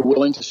people are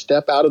willing to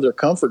step out of their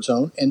comfort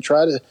zone and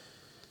try to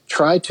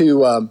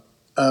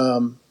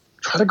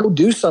go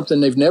do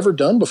something they've never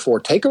done before.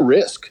 Take a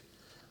risk.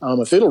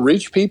 If it'll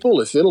reach people,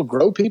 if it'll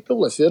grow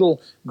people, if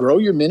it'll grow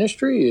your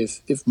ministry,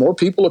 if more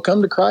people will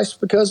come to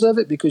Christ because of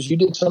it, because you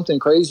did something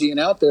crazy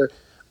and out there,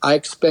 I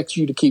expect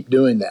you to keep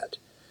doing that.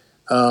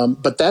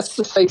 But that's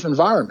the safe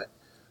environment.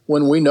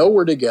 When we know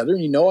we're together,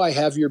 I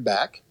have your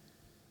back.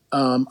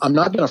 I'm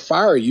not going to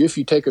fire you if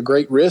you take a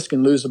great risk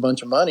and lose a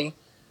bunch of money.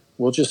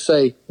 We'll just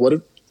say, what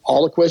are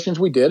all the questions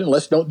we did, and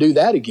let's don't do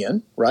that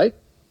again, right?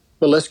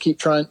 But let's keep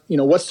trying.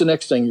 What's the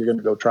next thing you're going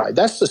to go try?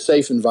 That's the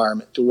safe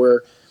environment to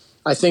where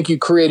I think you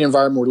create an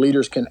environment where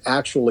leaders can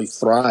actually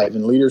thrive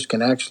and leaders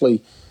can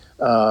actually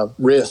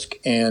risk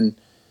and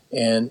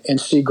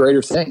see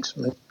greater things.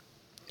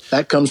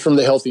 That comes from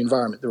the healthy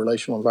environment, the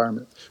relational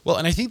environment. Well,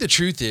 and I think the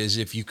truth is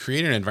if you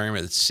create an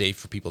environment that's safe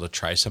for people to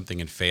try something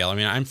and fail,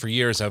 for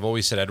years, I've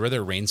always said I'd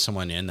rather rein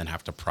someone in than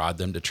have to prod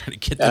them to try to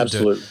get them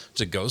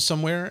to go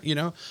somewhere,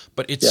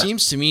 But it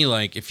seems to me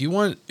like if you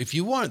want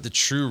the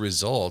true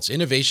results,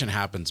 innovation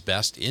happens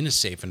best in a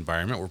safe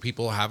environment where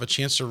people have a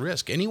chance to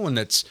risk. Anyone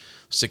that's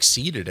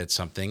succeeded at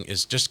something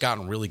is just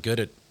gotten really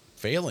good at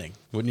failing,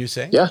 wouldn't you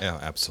say? Yeah,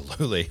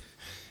 absolutely.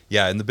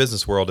 Yeah, in the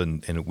business world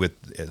and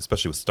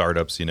especially with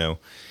startups,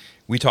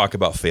 we talk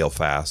about fail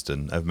fast,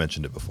 and I've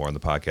mentioned it before on the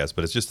podcast,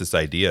 but it's just this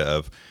idea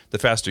of the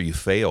faster you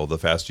fail, the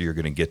faster you're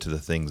going to get to the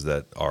things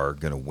that are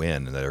going to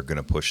win and that are going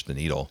to push the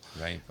needle,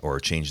 right,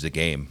 or change the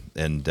game.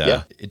 And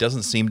it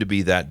doesn't seem to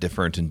be that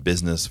different in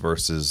business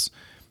versus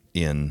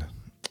in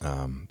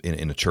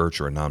a church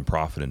or a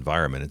nonprofit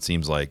environment. It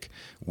seems like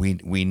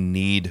we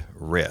need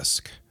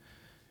risk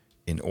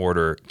in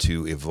order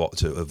to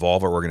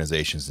evolve our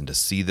organizations and to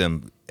see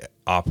them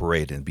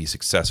operate and be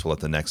successful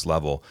at the next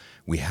level.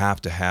 We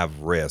have to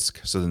have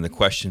risk. So then the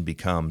question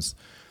becomes,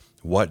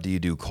 what do you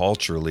do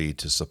culturally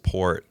to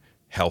support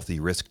healthy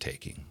risk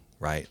taking,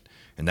 right?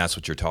 And that's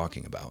what you're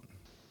talking about.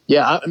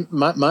 Yeah,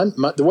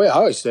 the way I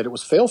always said it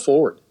was fail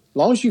forward. As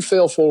long as you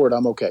fail forward,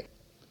 I'm okay.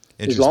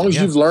 As long as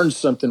you've learned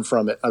something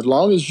from it, as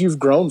long as you've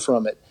grown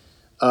from it.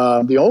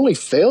 The only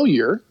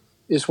failure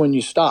is when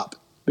you stop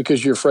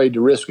because you're afraid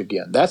to risk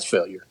again. That's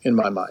failure in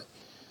my mind.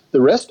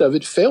 The rest of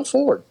it, fail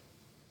forward.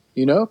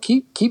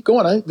 Keep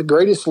going. I think the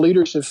greatest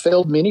leaders have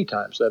failed many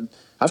times.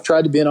 I've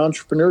tried to be an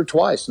entrepreneur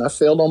twice, and I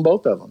failed on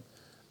both of them.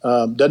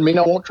 Doesn't mean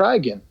I won't try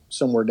again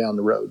somewhere down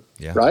the road,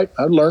 right?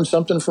 I've learned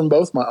something from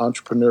both my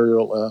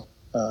entrepreneurial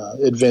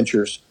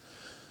adventures.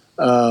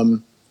 I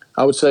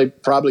would say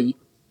probably,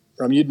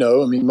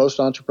 most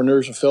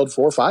entrepreneurs have failed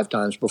 4 or 5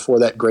 times before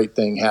that great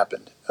thing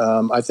happened.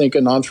 I think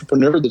an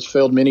entrepreneur that's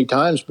failed many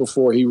times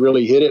before he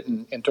really hit it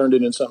and turned it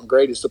into something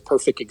great is the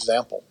perfect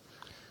example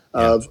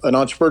of an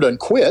entrepreneur doesn't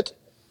quit.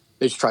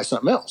 They just try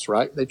something else,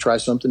 right? They try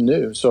something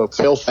new. So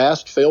fail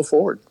fast, fail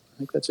forward. I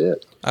think that's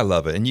it. I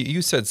love it. And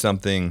you said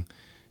something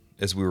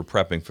as we were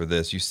prepping for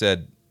this, you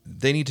said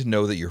they need to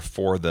know that you're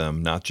for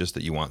them, not just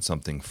that you want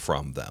something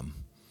from them.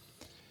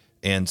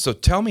 And so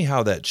tell me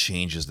how that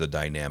changes the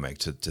dynamic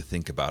to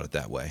think about it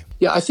that way.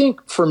 Yeah, I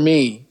think for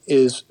me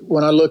is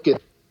when I look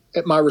at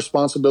my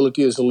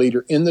responsibility as a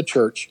leader in the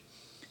church,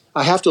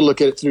 I have to look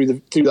at it through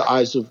the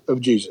eyes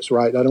of Jesus,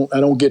 right? I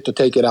don't get to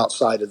take it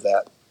outside of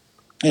that.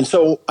 And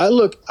so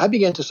I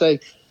began to say,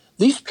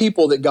 these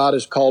people that God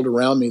has called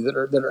around me that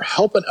are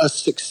helping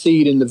us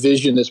succeed in the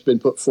vision that's been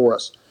put for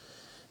us.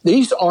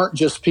 These aren't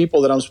just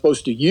people that I'm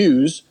supposed to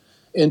use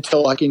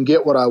until I can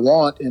get what I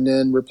want and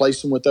then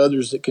replace them with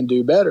others that can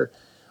do better.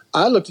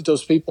 I looked at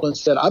those people and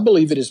said, I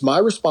believe it is my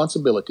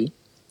responsibility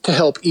to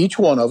help each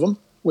one of them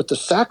with the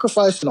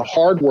sacrifice and the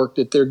hard work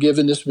that they're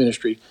given this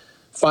ministry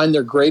find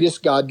their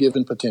greatest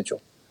God-given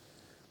potential.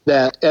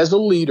 That as a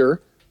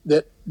leader,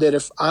 that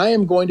if I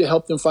am going to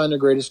help them find their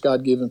greatest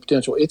God-given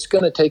potential, it's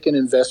going to take an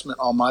investment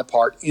on my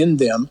part in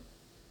them.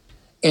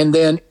 And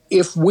then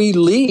if we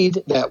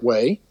lead that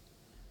way,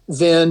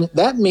 then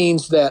that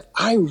means that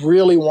I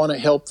really want to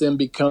help them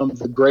become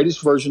the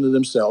greatest version of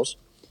themselves.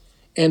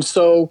 And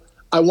so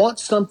I want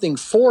something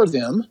for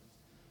them.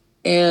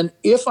 And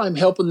if I'm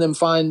helping them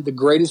find the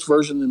greatest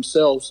version of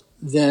themselves,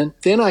 then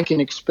I can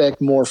expect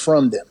more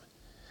from them,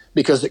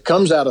 because it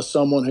comes out of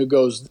someone who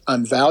goes,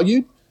 I'm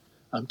valued,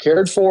 I'm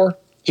cared for,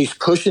 he's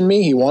pushing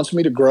me, he wants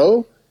me to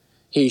grow,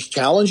 he's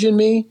challenging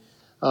me,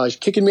 he's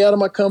kicking me out of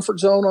my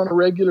comfort zone on a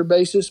regular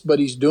basis, but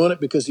he's doing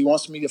it because he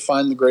wants me to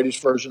find the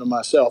greatest version of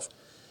myself.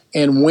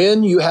 And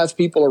when you have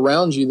people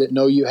around you that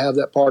know you have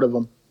that part of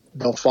them,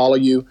 they'll follow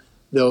you.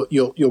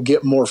 You'll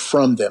get more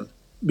from them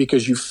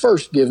because you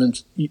first given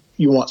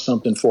you want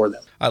something for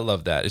them. I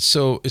love that. It's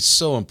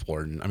so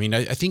important. I mean,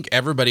 I think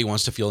everybody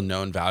wants to feel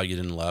known, valued,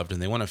 and loved, and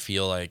they want to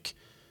feel like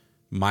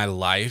my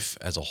life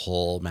as a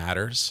whole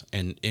matters.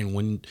 And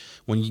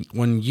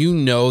when you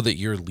know that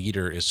your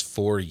leader is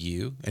for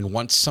you and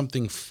wants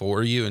something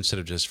for you instead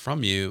of just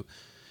from you,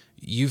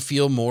 you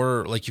feel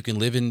more like you can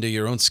live into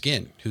your own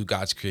skin, who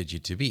God's created you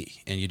to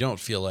be. And you don't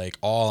feel like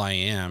all I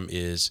am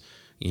is,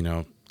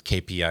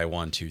 KPI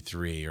 1, 2,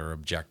 3 or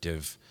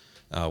objective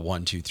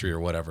 1, 2, 3 or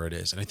whatever it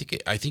is. And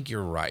I think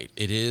you're right.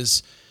 It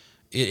is.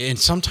 And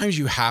sometimes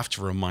you have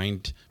to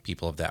remind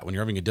people of that when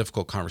you're having a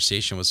difficult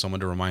conversation with someone,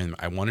 to remind them,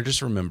 I want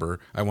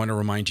to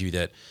remind you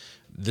that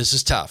this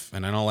is tough,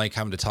 and I don't like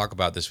having to talk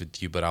about this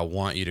with you, but I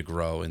want you to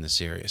grow in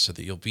this area so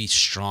that you'll be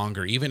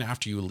stronger. Even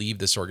after you leave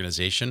this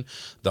organization,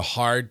 the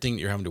hard thing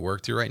that you're having to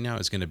work through right now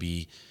is going to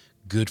be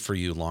good for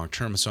you long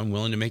term. So I'm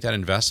willing to make that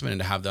investment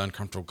and to have the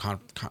uncomfortable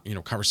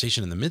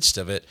conversation in the midst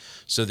of it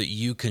so that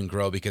you can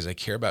grow, because I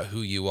care about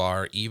who you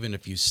are, even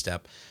if you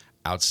step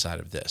outside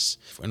of this.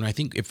 And I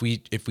think if we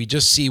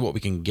just see what we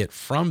can get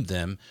from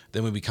them,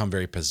 then we become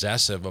very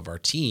possessive of our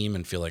team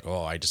and feel like,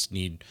 oh, I just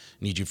need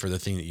you for the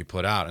thing that you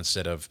put out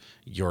instead of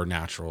your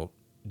natural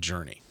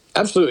journey.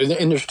 Absolutely.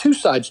 And there's two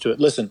sides to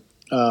it. Listen,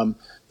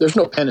 there's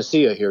no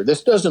panacea here.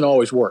 This doesn't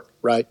always work,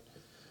 right?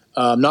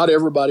 Not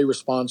everybody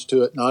responds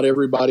to it. Not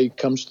everybody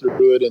comes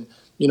through it. And,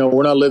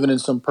 we're not living in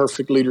some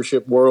perfect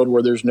leadership world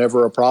where there's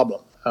never a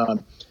problem.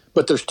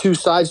 But there's two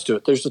sides to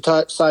it. There's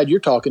the side you're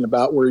talking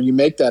about where you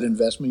make that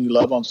investment, you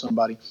love on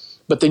somebody,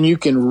 but then you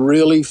can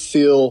really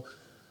feel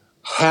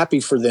happy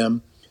for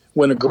them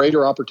when a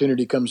greater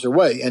opportunity comes their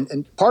way.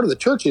 And part of the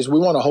church is we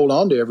want to hold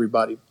on to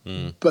everybody.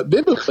 But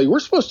biblically, we're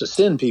supposed to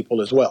send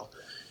people as well.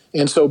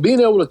 And so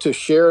being able to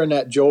share in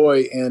that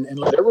joy and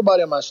let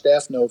everybody on my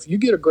staff know, if you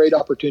get a great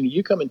opportunity,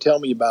 you come and tell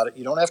me about it.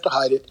 You don't have to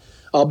hide it.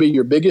 I'll be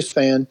your biggest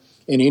fan.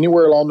 And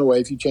anywhere along the way,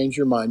 if you change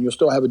your mind, you'll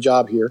still have a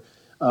job here.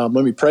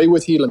 Let me pray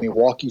with you. Let me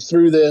walk you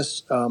through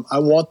this. I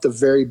want the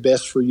very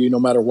best for you, no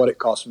matter what it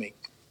costs me.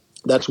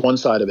 That's one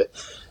side of it.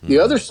 The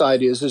other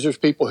side is there's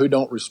people who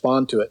don't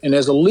respond to it. And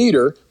as a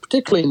leader,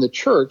 particularly in the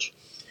church,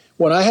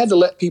 when I had to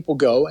let people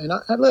go, and I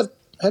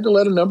had to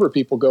let a number of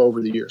people go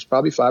over the years,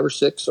 probably 5 or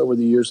 6 over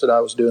the years that I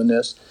was doing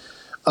this.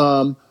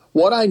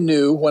 What I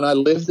knew when I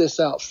lived this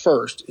out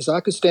first is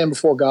I could stand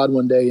before God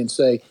one day and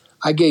say,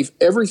 I gave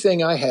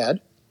everything I had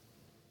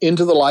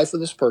into the life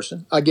of this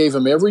person. I gave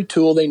them every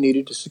tool they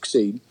needed to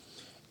succeed.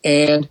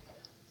 And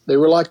they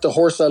were like the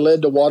horse I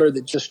led to water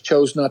that just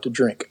chose not to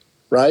drink,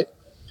 right?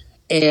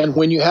 And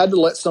when you had to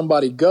let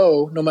somebody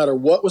go, no matter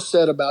what was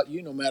said about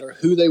you, no matter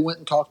who they went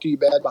and talked to you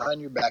bad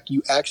behind your back,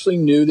 you actually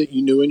knew that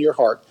you knew in your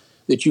heart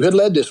that you had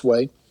led this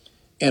way,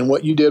 and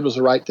what you did was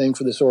the right thing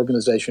for this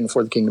organization,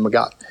 for the kingdom of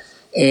God.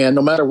 And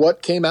no matter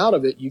what came out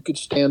of it, you could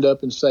stand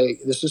up and say,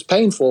 this is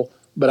painful,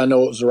 but I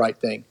know it was the right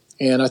thing.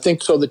 And I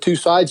think so the two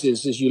sides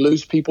is you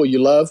lose people you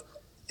love,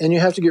 and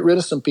you have to get rid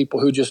of some people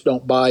who just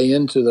don't buy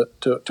into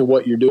to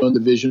what you're doing, the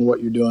vision,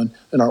 what you're doing,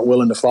 and aren't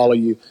willing to follow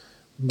you.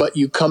 But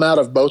you come out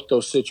of both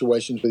those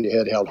situations with your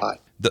head held high.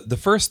 The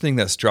first thing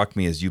that struck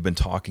me as you've been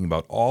talking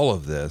about all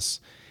of this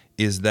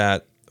is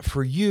that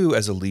for you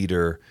as a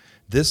leader,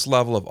 this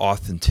level of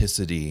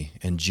authenticity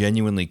and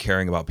genuinely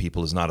caring about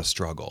people is not a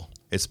struggle.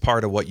 It's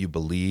part of what you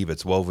believe.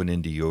 It's woven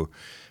into you,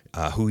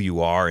 who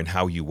you are and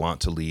how you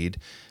want to lead.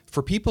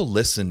 For people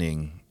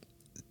listening,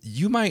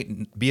 you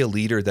might be a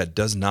leader that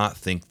does not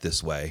think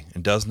this way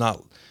and does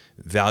not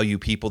value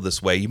people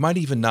this way. You might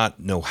even not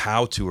know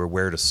how to or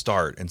where to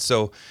start. And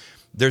so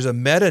there's a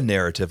meta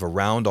narrative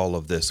around all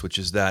of this, which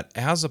is that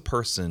as a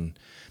person,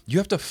 you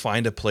have to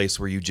find a place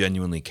where you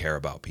genuinely care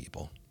about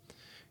people.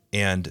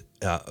 And,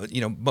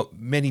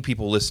 many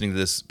people listening to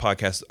this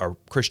podcast are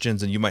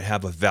Christians, and you might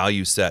have a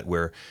value set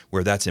where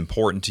that's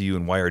important to you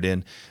and wired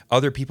in.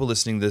 Other people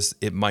listening to this,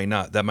 that might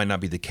not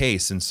be the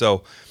case. And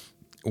so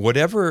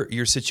whatever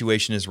your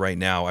situation is right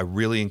now, I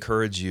really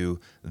encourage you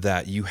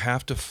that you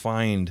have to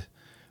find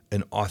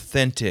an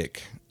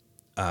authentic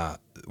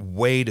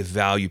way to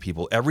value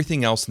people.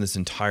 Everything else in this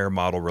entire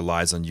model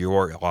relies on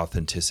your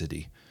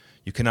authenticity.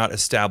 You cannot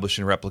establish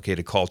and replicate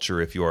a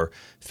culture if you're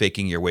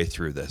faking your way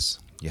through this.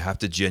 You have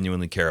to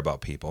genuinely care about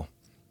people.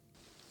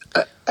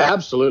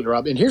 Absolutely,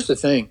 Rob. And here's the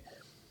thing.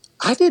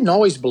 I didn't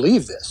always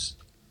believe this,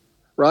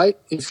 right?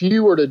 If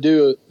you were to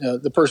do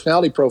the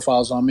personality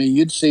profiles on me,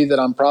 you'd see that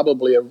I'm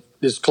probably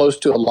as close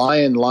to a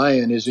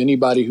lion as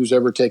anybody who's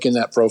ever taken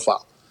that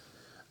profile.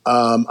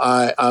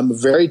 I'm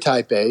very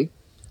type A.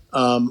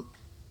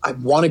 I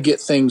want to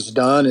get things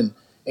done,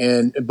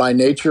 and by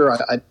nature,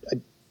 I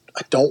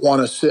don't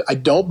want to sit. I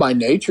don't by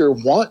nature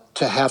want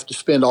to have to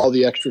spend all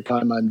the extra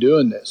time I'm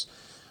doing this.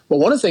 But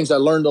one of the things I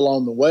learned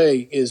along the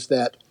way is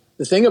that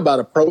the thing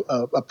about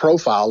a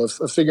profile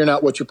of figuring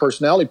out what your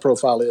personality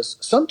profile is,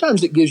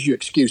 sometimes it gives you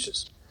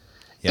excuses.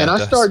 Yeah, and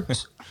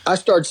I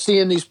start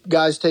seeing these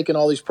guys taking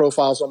all these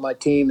profiles on my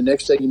team, and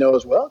next thing you know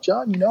is, well,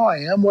 John,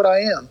 I am what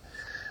I am.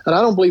 And I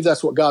don't believe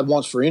that's what God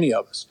wants for any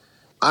of us.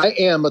 I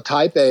am a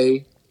type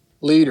A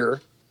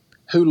leader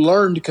who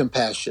learned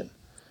compassion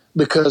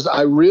because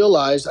I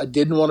realized I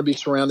didn't want to be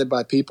surrounded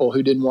by people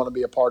who didn't want to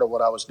be a part of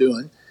what I was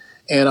doing.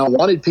 And I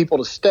wanted people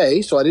to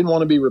stay, so I didn't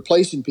want to be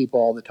replacing people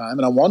all the time.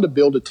 And I wanted to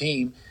build a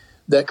team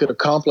that could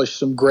accomplish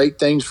some great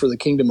things for the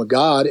kingdom of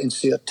God and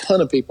see a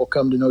ton of people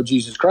come to know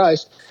Jesus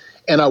Christ.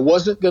 And I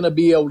wasn't going to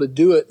be able to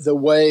do it the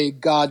way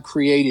God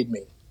created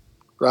me,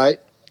 right?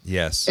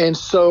 Yes. And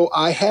so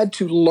I had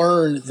to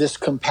learn this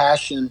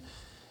compassion,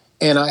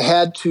 and I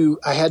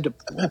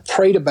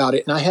prayed about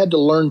it, and I had to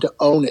learn to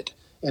own it.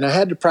 And I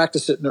had to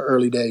practice it in the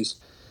early days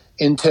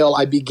until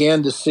I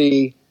began to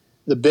see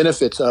the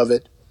benefits of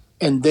it.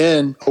 And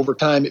then over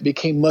time, it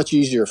became much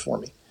easier for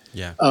me.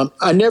 Yeah.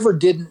 I never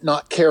did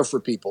not care for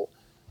people,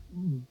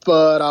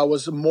 but I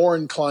was more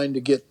inclined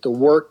to get the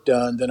work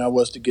done than I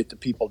was to get the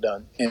people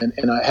done.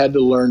 And I had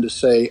to learn to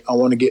say, I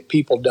want to get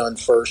people done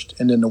first,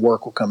 and then the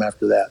work will come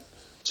after that.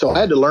 So I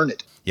had to learn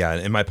it. Yeah.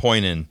 And my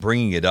point in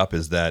bringing it up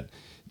is that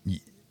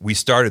we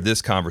started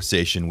this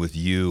conversation with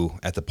you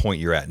at the point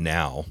you're at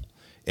now.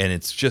 And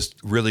it's just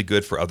really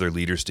good for other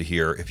leaders to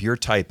hear. If you're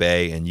type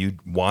A and you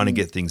want to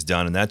get things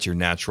done and that's your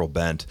natural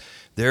bent,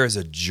 there is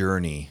a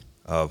journey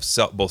of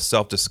both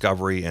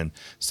self-discovery and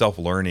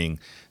self-learning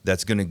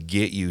that's going to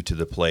get you to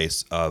the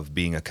place of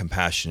being a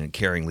compassionate,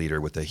 caring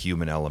leader with a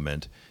human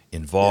element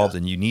involved. Yeah.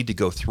 And you need to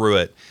go through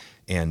it.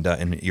 And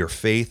your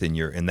faith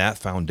and that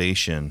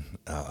foundation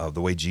of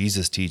the way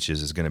Jesus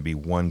teaches is going to be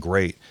one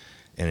great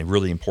and a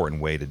really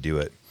important way to do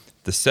it.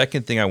 The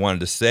second thing I wanted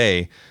to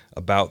say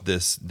about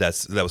this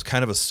that was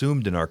kind of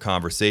assumed in our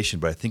conversation,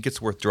 but I think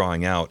it's worth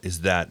drawing out,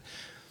 is that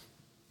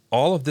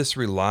all of this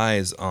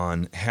relies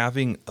on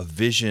having a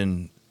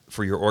vision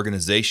for your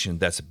organization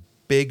that's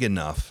big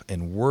enough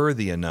and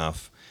worthy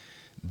enough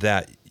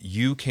that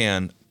you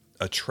can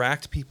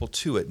attract people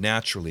to it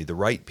naturally, the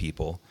right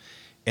people,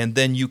 and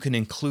then you can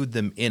include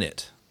them in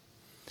it.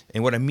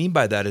 And what I mean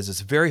by that is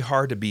it's very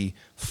hard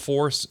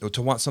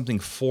to want something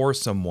for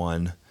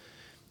someone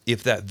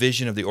if that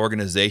vision of the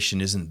organization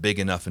isn't big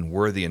enough and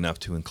worthy enough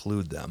to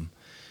include them.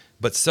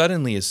 But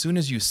suddenly, as soon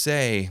as you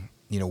say,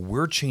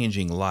 we're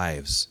changing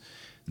lives,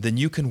 then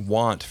you can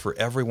want for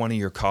every one of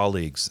your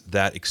colleagues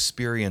that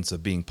experience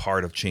of being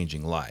part of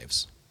changing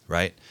lives,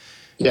 right?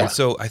 Yeah. And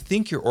so I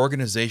think your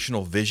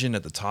organizational vision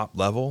at the top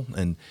level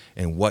and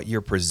what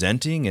you're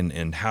presenting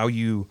and how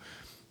you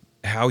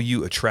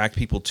attract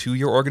people to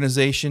your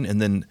organization,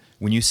 and then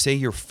when you say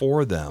you're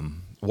for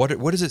them,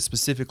 what is it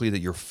specifically that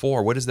you're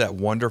for? What is that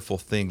wonderful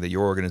thing that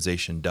your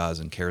organization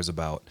does and cares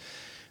about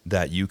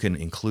that you can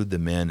include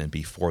them in and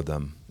be for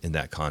them in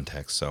that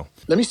context? So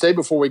let me say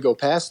before we go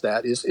past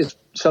that is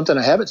something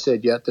I haven't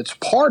said yet that's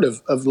part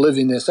of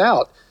living this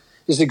out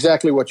is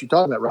exactly what you're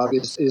talking about, Rob,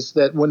 is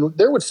that when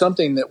there was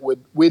something that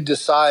we'd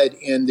decide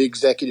in the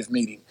executive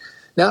meeting.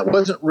 Now, it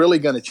wasn't really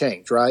going to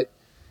change, right?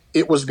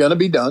 It was going to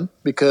be done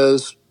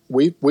because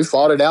we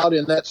fought it out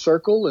in that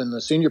circle, and the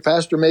senior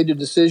pastor made the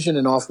decision,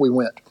 and off we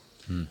went.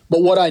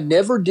 But what I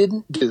never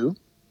didn't do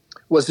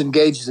was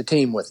engage the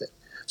team with it.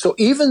 So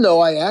even though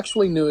I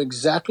actually knew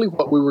exactly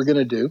what we were going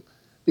to do,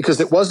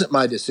 because it wasn't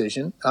my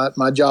decision,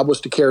 my job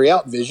was to carry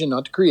out vision,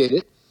 not to create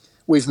it.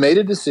 We've made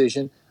a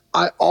decision.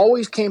 I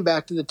always came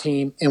back to the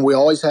team, and we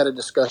always had a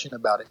discussion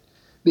about it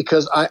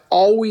because I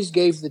always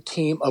gave the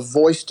team a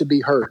voice to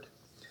be heard.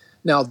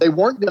 Now, they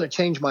weren't going to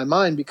change my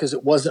mind because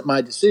it wasn't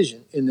my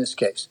decision in this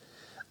case,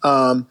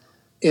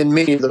 in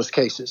many of those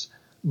cases.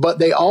 but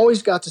they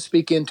always got to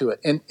speak into it.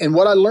 And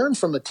what I learned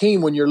from a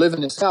team when you're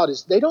living this out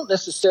is they don't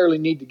necessarily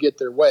need to get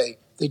their way.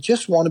 They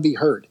just want to be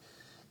heard.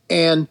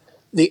 And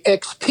the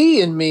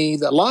XP in me,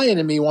 the lion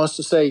in me, wants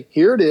to say,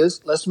 here it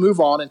is. Let's move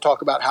on and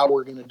talk about how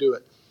we're going to do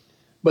it.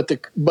 But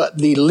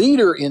the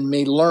leader in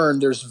me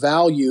learned there's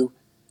value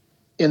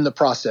in the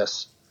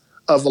process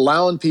of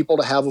allowing people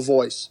to have a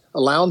voice,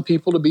 allowing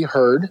people to be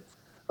heard,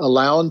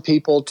 allowing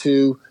people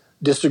to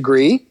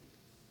disagree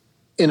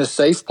in a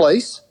safe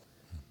place,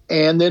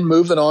 and then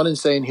moving on and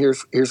saying,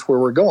 here's where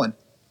we're going.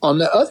 On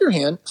the other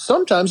hand,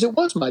 sometimes it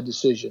was my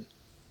decision.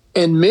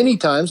 And many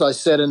times I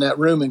sat in that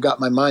room and got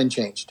my mind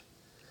changed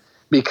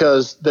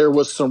because there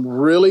was some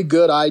really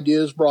good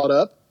ideas brought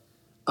up.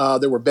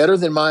 That were better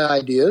than my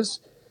ideas.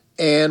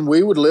 And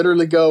we would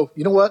literally go,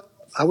 you know what?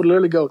 I would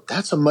literally go,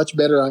 that's a much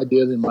better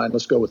idea than mine.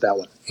 Let's go with that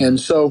one. And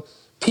so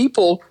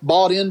people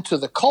bought into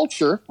the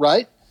culture,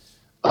 right,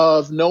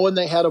 of knowing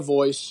they had a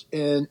voice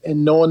and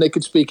knowing they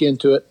could speak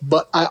into it.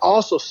 But I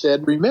also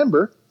said,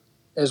 remember,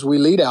 as we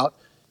lead out,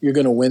 you're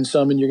going to win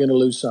some and you're going to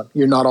lose some.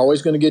 You're not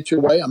always going to get your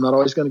way. I'm not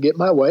always going to get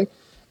my way.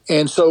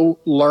 And so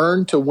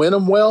learn to win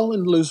them well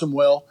and lose them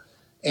well.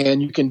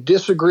 And you can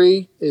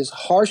disagree as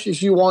harsh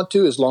as you want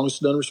to, as long as it's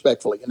done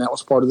respectfully. And that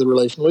was part of the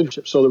relational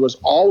leadership. So there was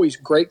always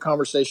great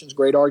conversations,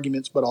 great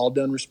arguments, but all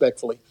done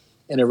respectfully.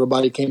 And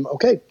everybody came,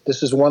 okay,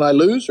 this is one I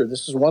lose or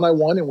this is one I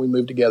won, and we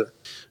moved together.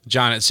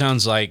 John, it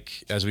sounds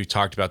like, as we've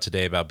talked about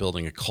today about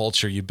building a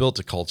culture, you built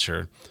a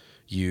culture.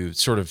 You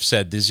sort of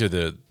said these are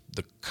the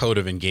code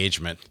of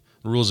engagement,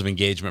 rules of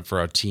engagement for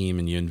our team,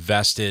 and you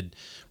invested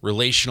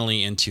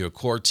relationally into a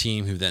core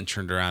team who then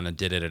turned around and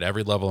did it at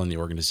every level in the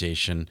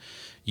organization.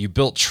 You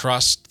built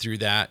trust through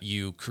that.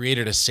 You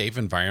created a safe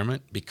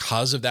environment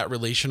because of that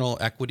relational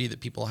equity that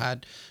people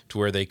had to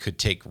where they could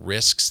take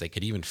risks. They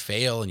could even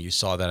fail, and you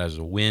saw that as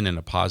a win and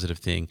a positive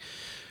thing.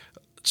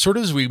 Sort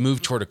of as we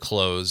move toward a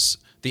close,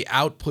 the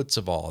outputs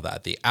of all of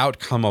that, the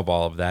outcome of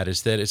all of that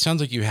is that it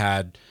sounds like you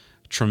had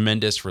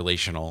tremendous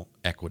relational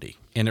equity.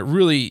 And it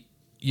really,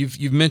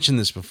 you've mentioned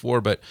this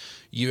before, but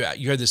you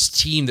had this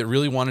team that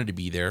really wanted to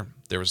be there.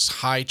 There was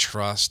high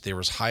trust. There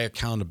was high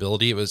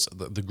accountability. It was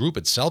the group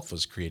itself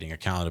was creating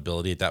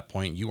accountability at that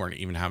point. You weren't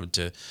even having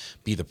to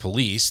be the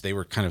police. They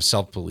were kind of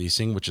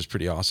self-policing, which is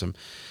pretty awesome.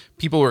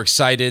 People were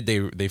excited.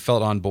 They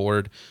felt on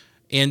board.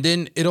 And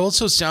then it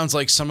also sounds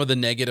like some of the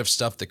negative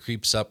stuff that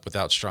creeps up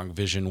without strong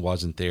vision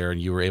wasn't there,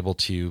 and you were able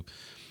to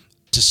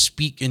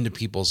speak into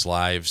people's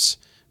lives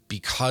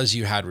because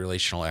you had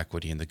relational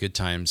equity in the good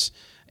times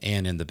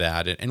and in the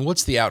bad. And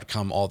what's the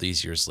outcome all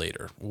these years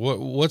later?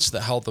 What's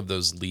the health of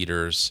those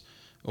leaders?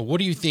 What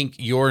do you think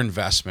your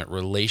investment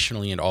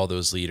relationally in all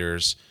those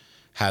leaders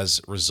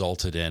has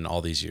resulted in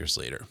all these years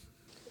later?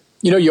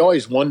 You know, you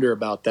always wonder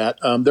about that.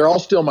 They're all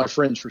still my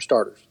friends, for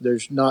starters.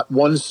 There's not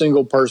one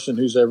single person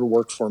who's ever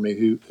worked for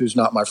me who's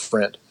not my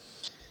friend.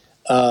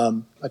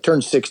 I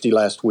turned 60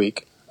 last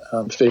week.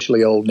 I'm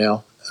officially old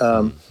now.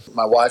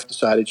 My wife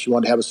decided she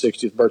wanted to have a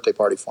 60th birthday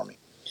party for me.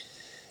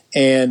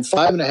 And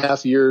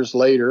 5.5 years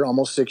later,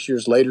 almost 6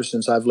 years later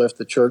since I've left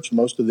the church,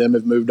 most of them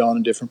have moved on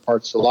in different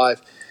parts of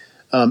life.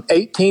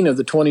 18 of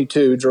the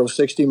 22 drove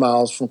 60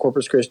 miles from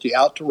Corpus Christi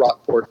out to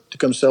Rockport to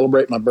come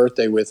celebrate my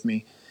birthday with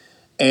me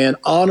and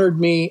honored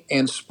me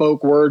and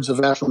spoke words of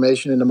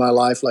affirmation into my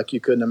life like you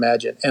couldn't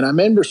imagine. And I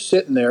remember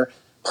sitting there.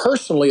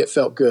 Personally, it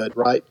felt good,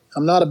 right?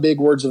 I'm not a big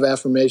words of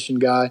affirmation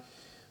guy,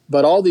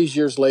 but all these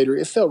years later,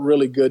 it felt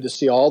really good to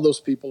see all those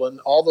people and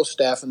all those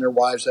staff and their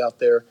wives out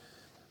there.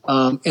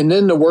 And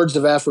then the words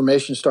of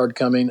affirmation started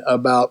coming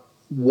about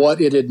what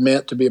it had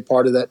meant to be a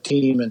part of that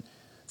team and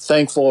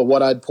thankful of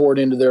what I'd poured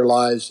into their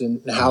lives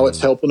and how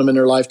it's helping them in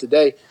their life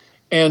today.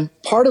 And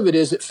part of it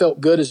is it felt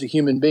good as a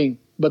human being,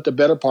 but the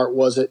better part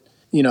was it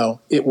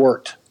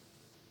worked.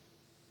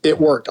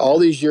 It worked all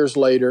these years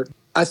later.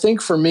 I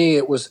think for me,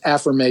 it was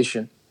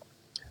affirmation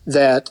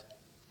that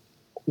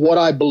what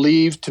I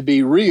believed to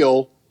be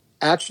real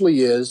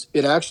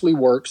it actually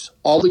works.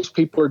 All these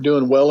people are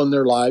doing well in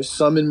their lives,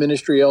 some in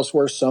ministry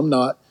elsewhere, some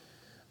not.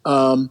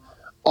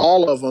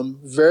 All of them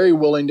very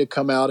willing to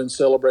come out and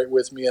celebrate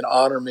with me and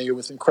honor me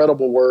with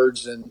incredible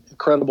words and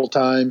incredible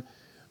time.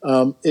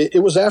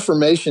 It was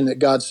affirmation that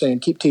God's saying,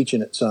 keep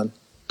teaching it, son.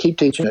 Keep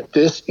teaching it.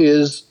 This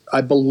is,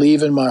 I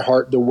believe in my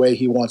heart, the way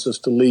he wants us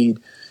to lead.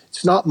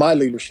 It's not my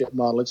leadership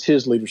model. It's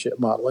his leadership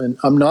model. And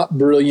I'm not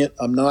brilliant.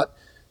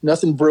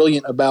 Nothing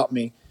brilliant about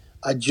me.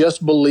 I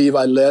just believe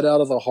I led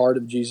out of the heart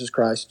of Jesus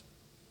Christ.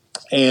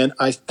 And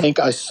I think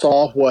I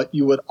saw what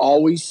you would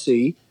always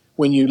see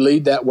when you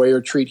lead that way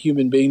or treat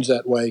human beings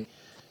that way.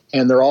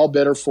 And they're all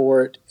better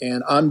for it.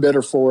 And I'm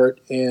better for it.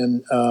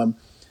 And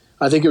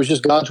I think it was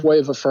just God's way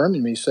of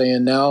affirming me,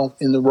 saying, now,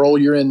 in the role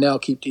you're in now,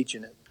 keep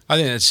teaching it. I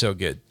think that's so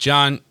good.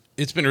 John,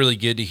 it's been really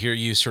good to hear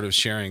you sort of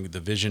sharing the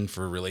vision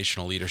for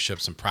relational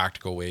leadership, some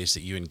practical ways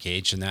that you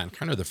engage in that, and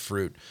kind of the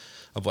fruit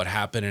of what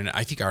happened. And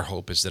I think our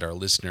hope is that our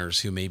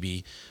listeners who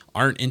maybe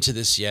aren't into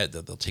this yet,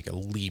 that they'll take a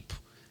leap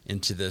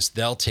into this.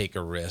 They'll take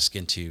a risk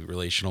into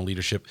relational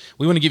leadership.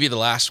 We want to give you the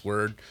last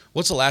word.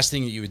 What's the last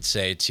thing that you would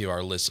say to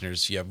our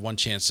listeners? You have one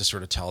chance to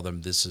sort of tell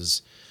them this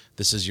is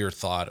this is your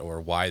thought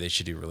or why they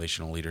should do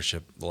relational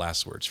leadership, the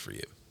last words for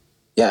you.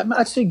 Yeah,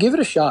 I'd say give it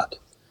a shot.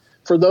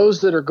 For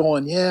those that are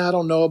going, yeah, I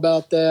don't know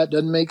about that,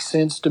 doesn't make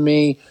sense to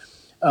me.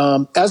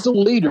 As a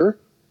leader,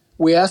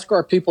 we ask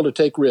our people to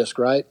take risk,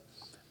 right?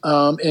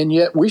 And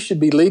yet we should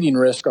be leading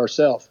risk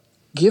ourselves.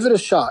 Give it a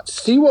shot.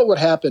 See what would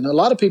happen. A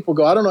lot of people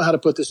go, I don't know how to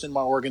put this in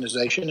my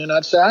organization. And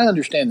I'd say, I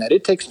understand that.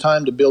 It takes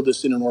time to build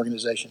this in an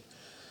organization.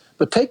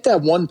 But take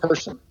that one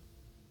person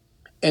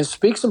and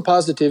speak some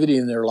positivity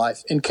in their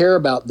life and care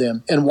about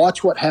them and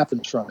watch what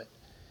happens from it.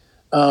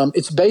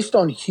 It's based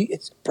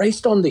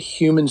on the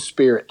human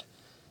spirit.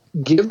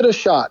 Give it a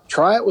shot.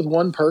 Try it with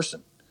one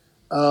person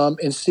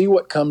and see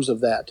what comes of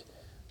that.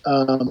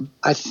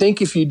 I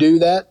think if you do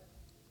that,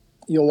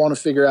 you'll want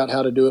to figure out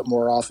how to do it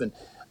more often.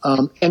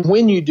 And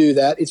when you do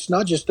that, it's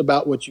not just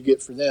about what you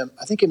get for them.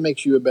 I think it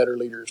makes you a better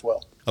leader as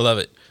well. I love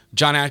it.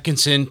 Jon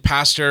Atkinson,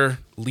 pastor,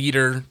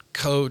 leader,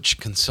 coach,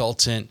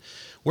 consultant.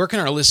 Where can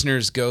our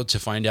listeners go to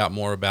find out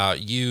more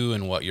about you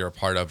and what you're a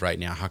part of right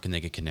now? How can they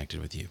get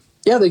connected with you?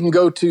 Yeah, they can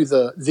go to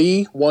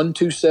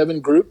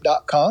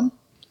the127group.com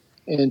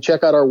and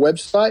check out our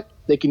website.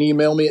 They can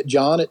email me at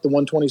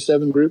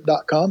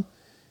john@the127group.com,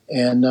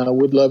 and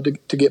we'd love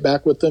to get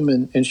back with them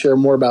and share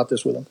more about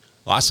this with them.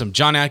 Awesome.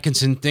 Jon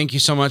Atkinson, thank you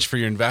so much for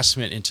your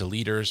investment into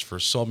leaders for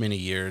so many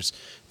years.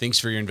 Thanks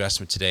for your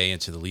investment today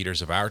into the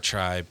leaders of our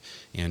tribe,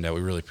 and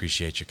we really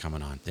appreciate you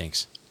coming on.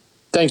 Thanks.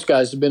 Thanks,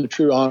 guys. It's been a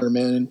true honor,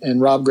 man.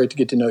 And Rob, great to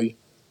get to know you.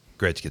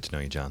 Great to get to know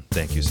you, John.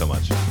 Thank you so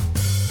much.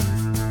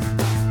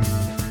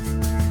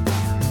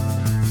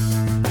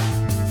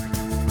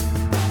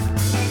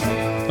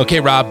 Okay,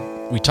 Rob,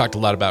 we talked a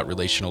lot about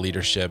relational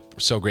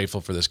leadership. So grateful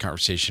for this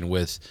conversation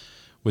with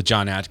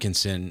Jon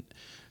Atkinson.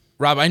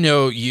 Rob, I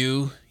know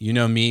you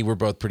know me, we're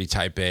both pretty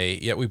type A,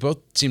 yet we both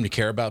seem to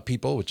care about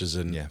people, which is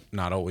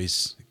not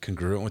always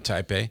congruent with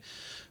type A.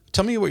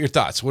 Tell me what your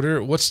thoughts.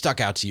 What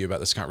stuck out to you about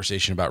this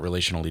conversation about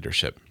relational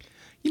leadership?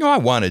 I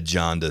wanted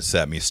John to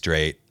set me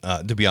straight,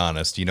 to be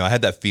honest. I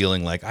had that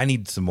feeling like I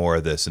need some more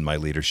of this in my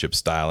leadership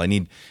style. I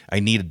need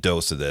a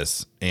dose of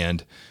this.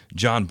 And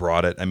John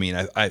brought it. I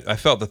mean, I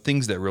felt the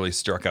things that really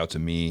stuck out to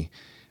me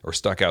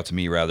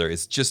rather,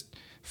 is just,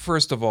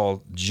 first of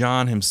all,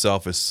 John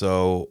himself is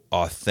so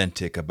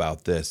authentic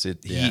about this.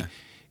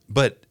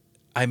 But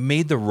I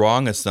made the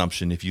wrong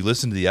assumption. If you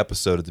listen to the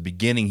episode at the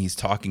beginning, he's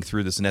talking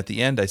through this. And at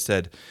the end, I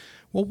said,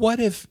 well,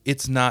 what if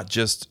it's not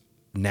just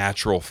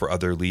natural for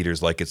other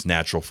leaders like it's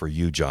natural for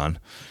you, John?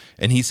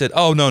 And he said,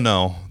 oh,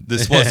 no,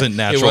 this wasn't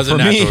natural. It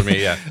wasn't for natural for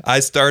me, yeah. I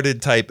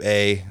started type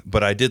A,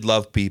 but I did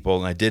love people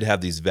and I did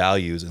have these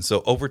values. And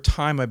so over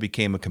time, I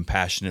became a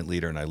compassionate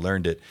leader and I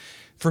learned it.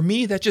 For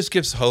me, that just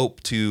gives hope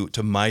to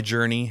my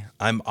journey.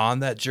 I'm on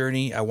that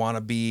journey. I want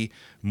to be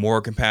more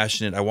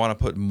compassionate. I want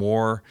to put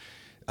more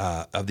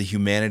of the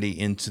humanity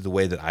into the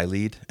way that I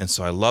lead. And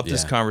so I love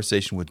this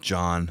conversation with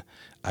John.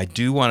 I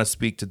do want to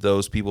speak to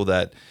those people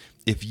that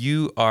if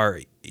you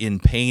are in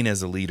pain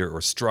as a leader or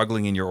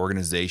struggling in your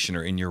organization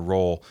or in your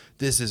role,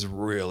 this is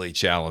really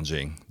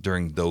challenging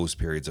during those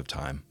periods of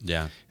time.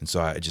 Yeah. And so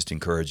I just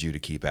encourage you to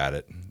keep at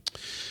it.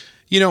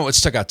 What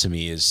stuck out to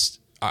me is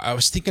I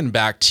was thinking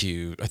back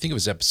to, I think it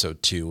was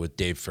episode 2 with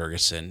Dave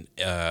Ferguson,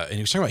 and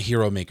he was talking about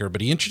Hero Maker, but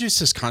he introduced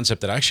this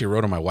concept that I actually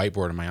wrote on my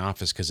whiteboard in my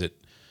office because it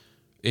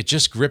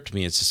just gripped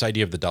me. It's this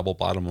idea of the double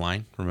bottom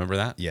line. Remember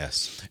that?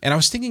 Yes. And I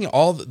was thinking the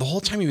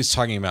whole time he was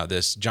talking about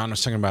this, John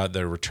was talking about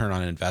the return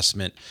on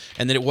investment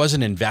and that it was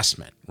an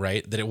investment,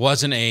 right? That it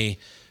wasn't a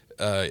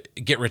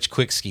get rich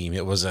quick scheme.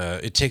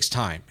 It takes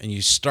time. And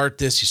you start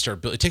this,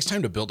 it takes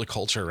time to build a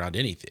culture around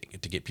anything,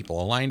 to get people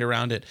aligned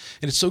around it.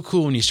 And it's so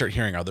cool when you start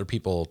hearing other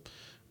people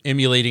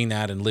emulating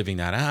that and living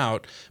that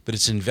out, but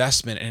it's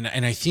investment.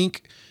 And I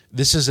think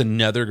this is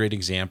another great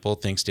example,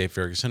 thanks Dave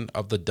Ferguson,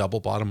 of the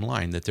double bottom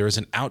line, that there is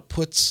an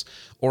outputs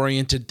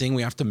oriented thing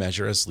we have to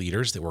measure as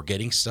leaders, that we're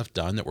getting stuff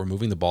done, that we're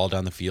moving the ball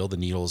down the field, the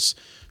needle's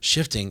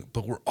shifting,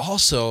 but we're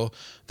also,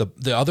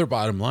 the other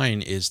bottom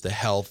line is the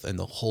health and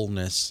the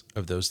wholeness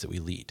of those that we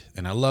lead.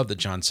 And I love that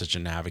John's such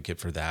an advocate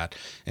for that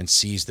and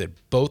sees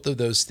that both of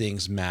those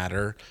things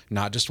matter,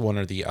 not just one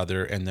or the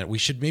other, and that we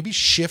should maybe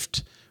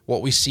shift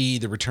what we see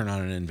the return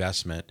on an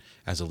investment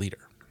as a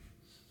leader.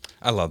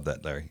 I love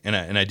that, Larry. And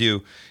I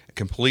do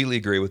completely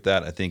agree with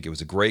that. I think it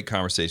was a great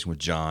conversation with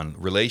John.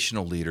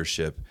 Relational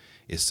leadership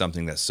is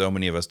something that so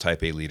many of us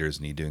type A leaders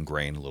need to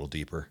ingrain a little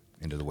deeper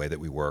into the way that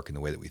we work and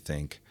the way that we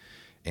think.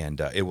 And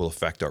it will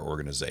affect our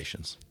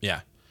organizations.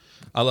 Yeah,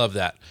 I love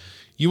that.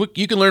 You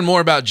can learn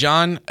more about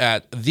John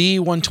at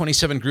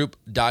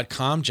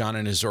the127group.com. John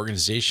and his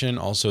organization,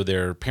 also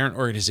their parent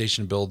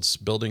organization, builds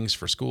buildings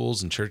for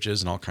schools and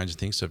churches and all kinds of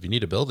things. So if you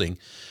need a building,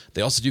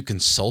 they also do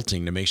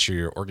consulting to make sure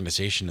your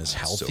organization is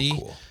healthy. So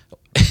cool.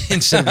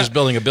 Instead of just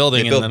building a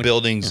building. They build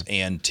buildings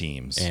and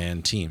teams.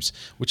 And teams,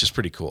 which is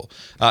pretty cool.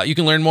 You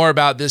can learn more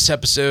about this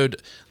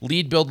episode,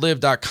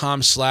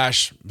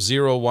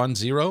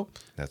 leadbuildlive.com/010.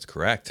 That's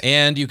correct.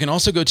 And you can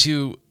also go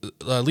to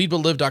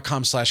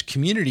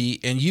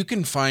leadbutlive.com/community, and you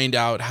can find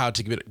out how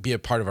to be a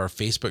part of our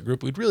Facebook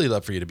group. We'd really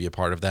love for you to be a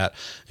part of that.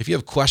 If you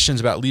have questions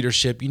about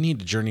leadership, you need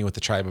to journey with the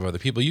tribe of other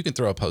people, you can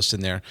throw a post in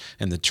there,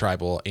 and the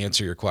tribe will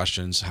answer your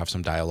questions, have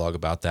some dialogue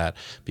about that,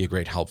 be a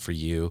great help for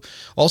you.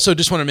 Also,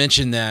 just want to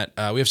mention that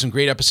we have some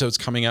great episodes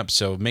coming up,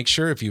 so make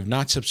sure if you've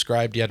not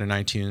subscribed yet on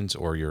iTunes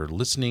or your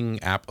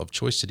listening app of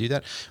choice to do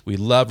that. We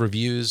love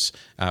reviews.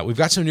 We've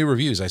got some new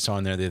reviews I saw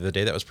in there the other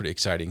day. That was pretty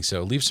exciting.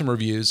 So leave some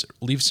reviews,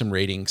 leave some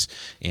ratings,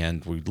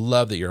 and we'd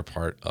love that you're a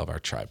part of our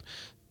tribe.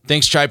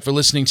 Thanks, tribe, for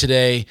listening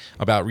today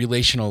about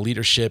relational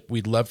leadership.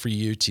 We'd love for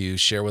you to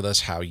share with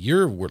us how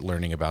you're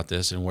learning about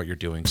this and what you're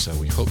doing. So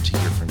we hope to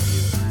hear from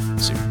you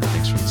soon.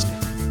 Thanks for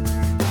listening.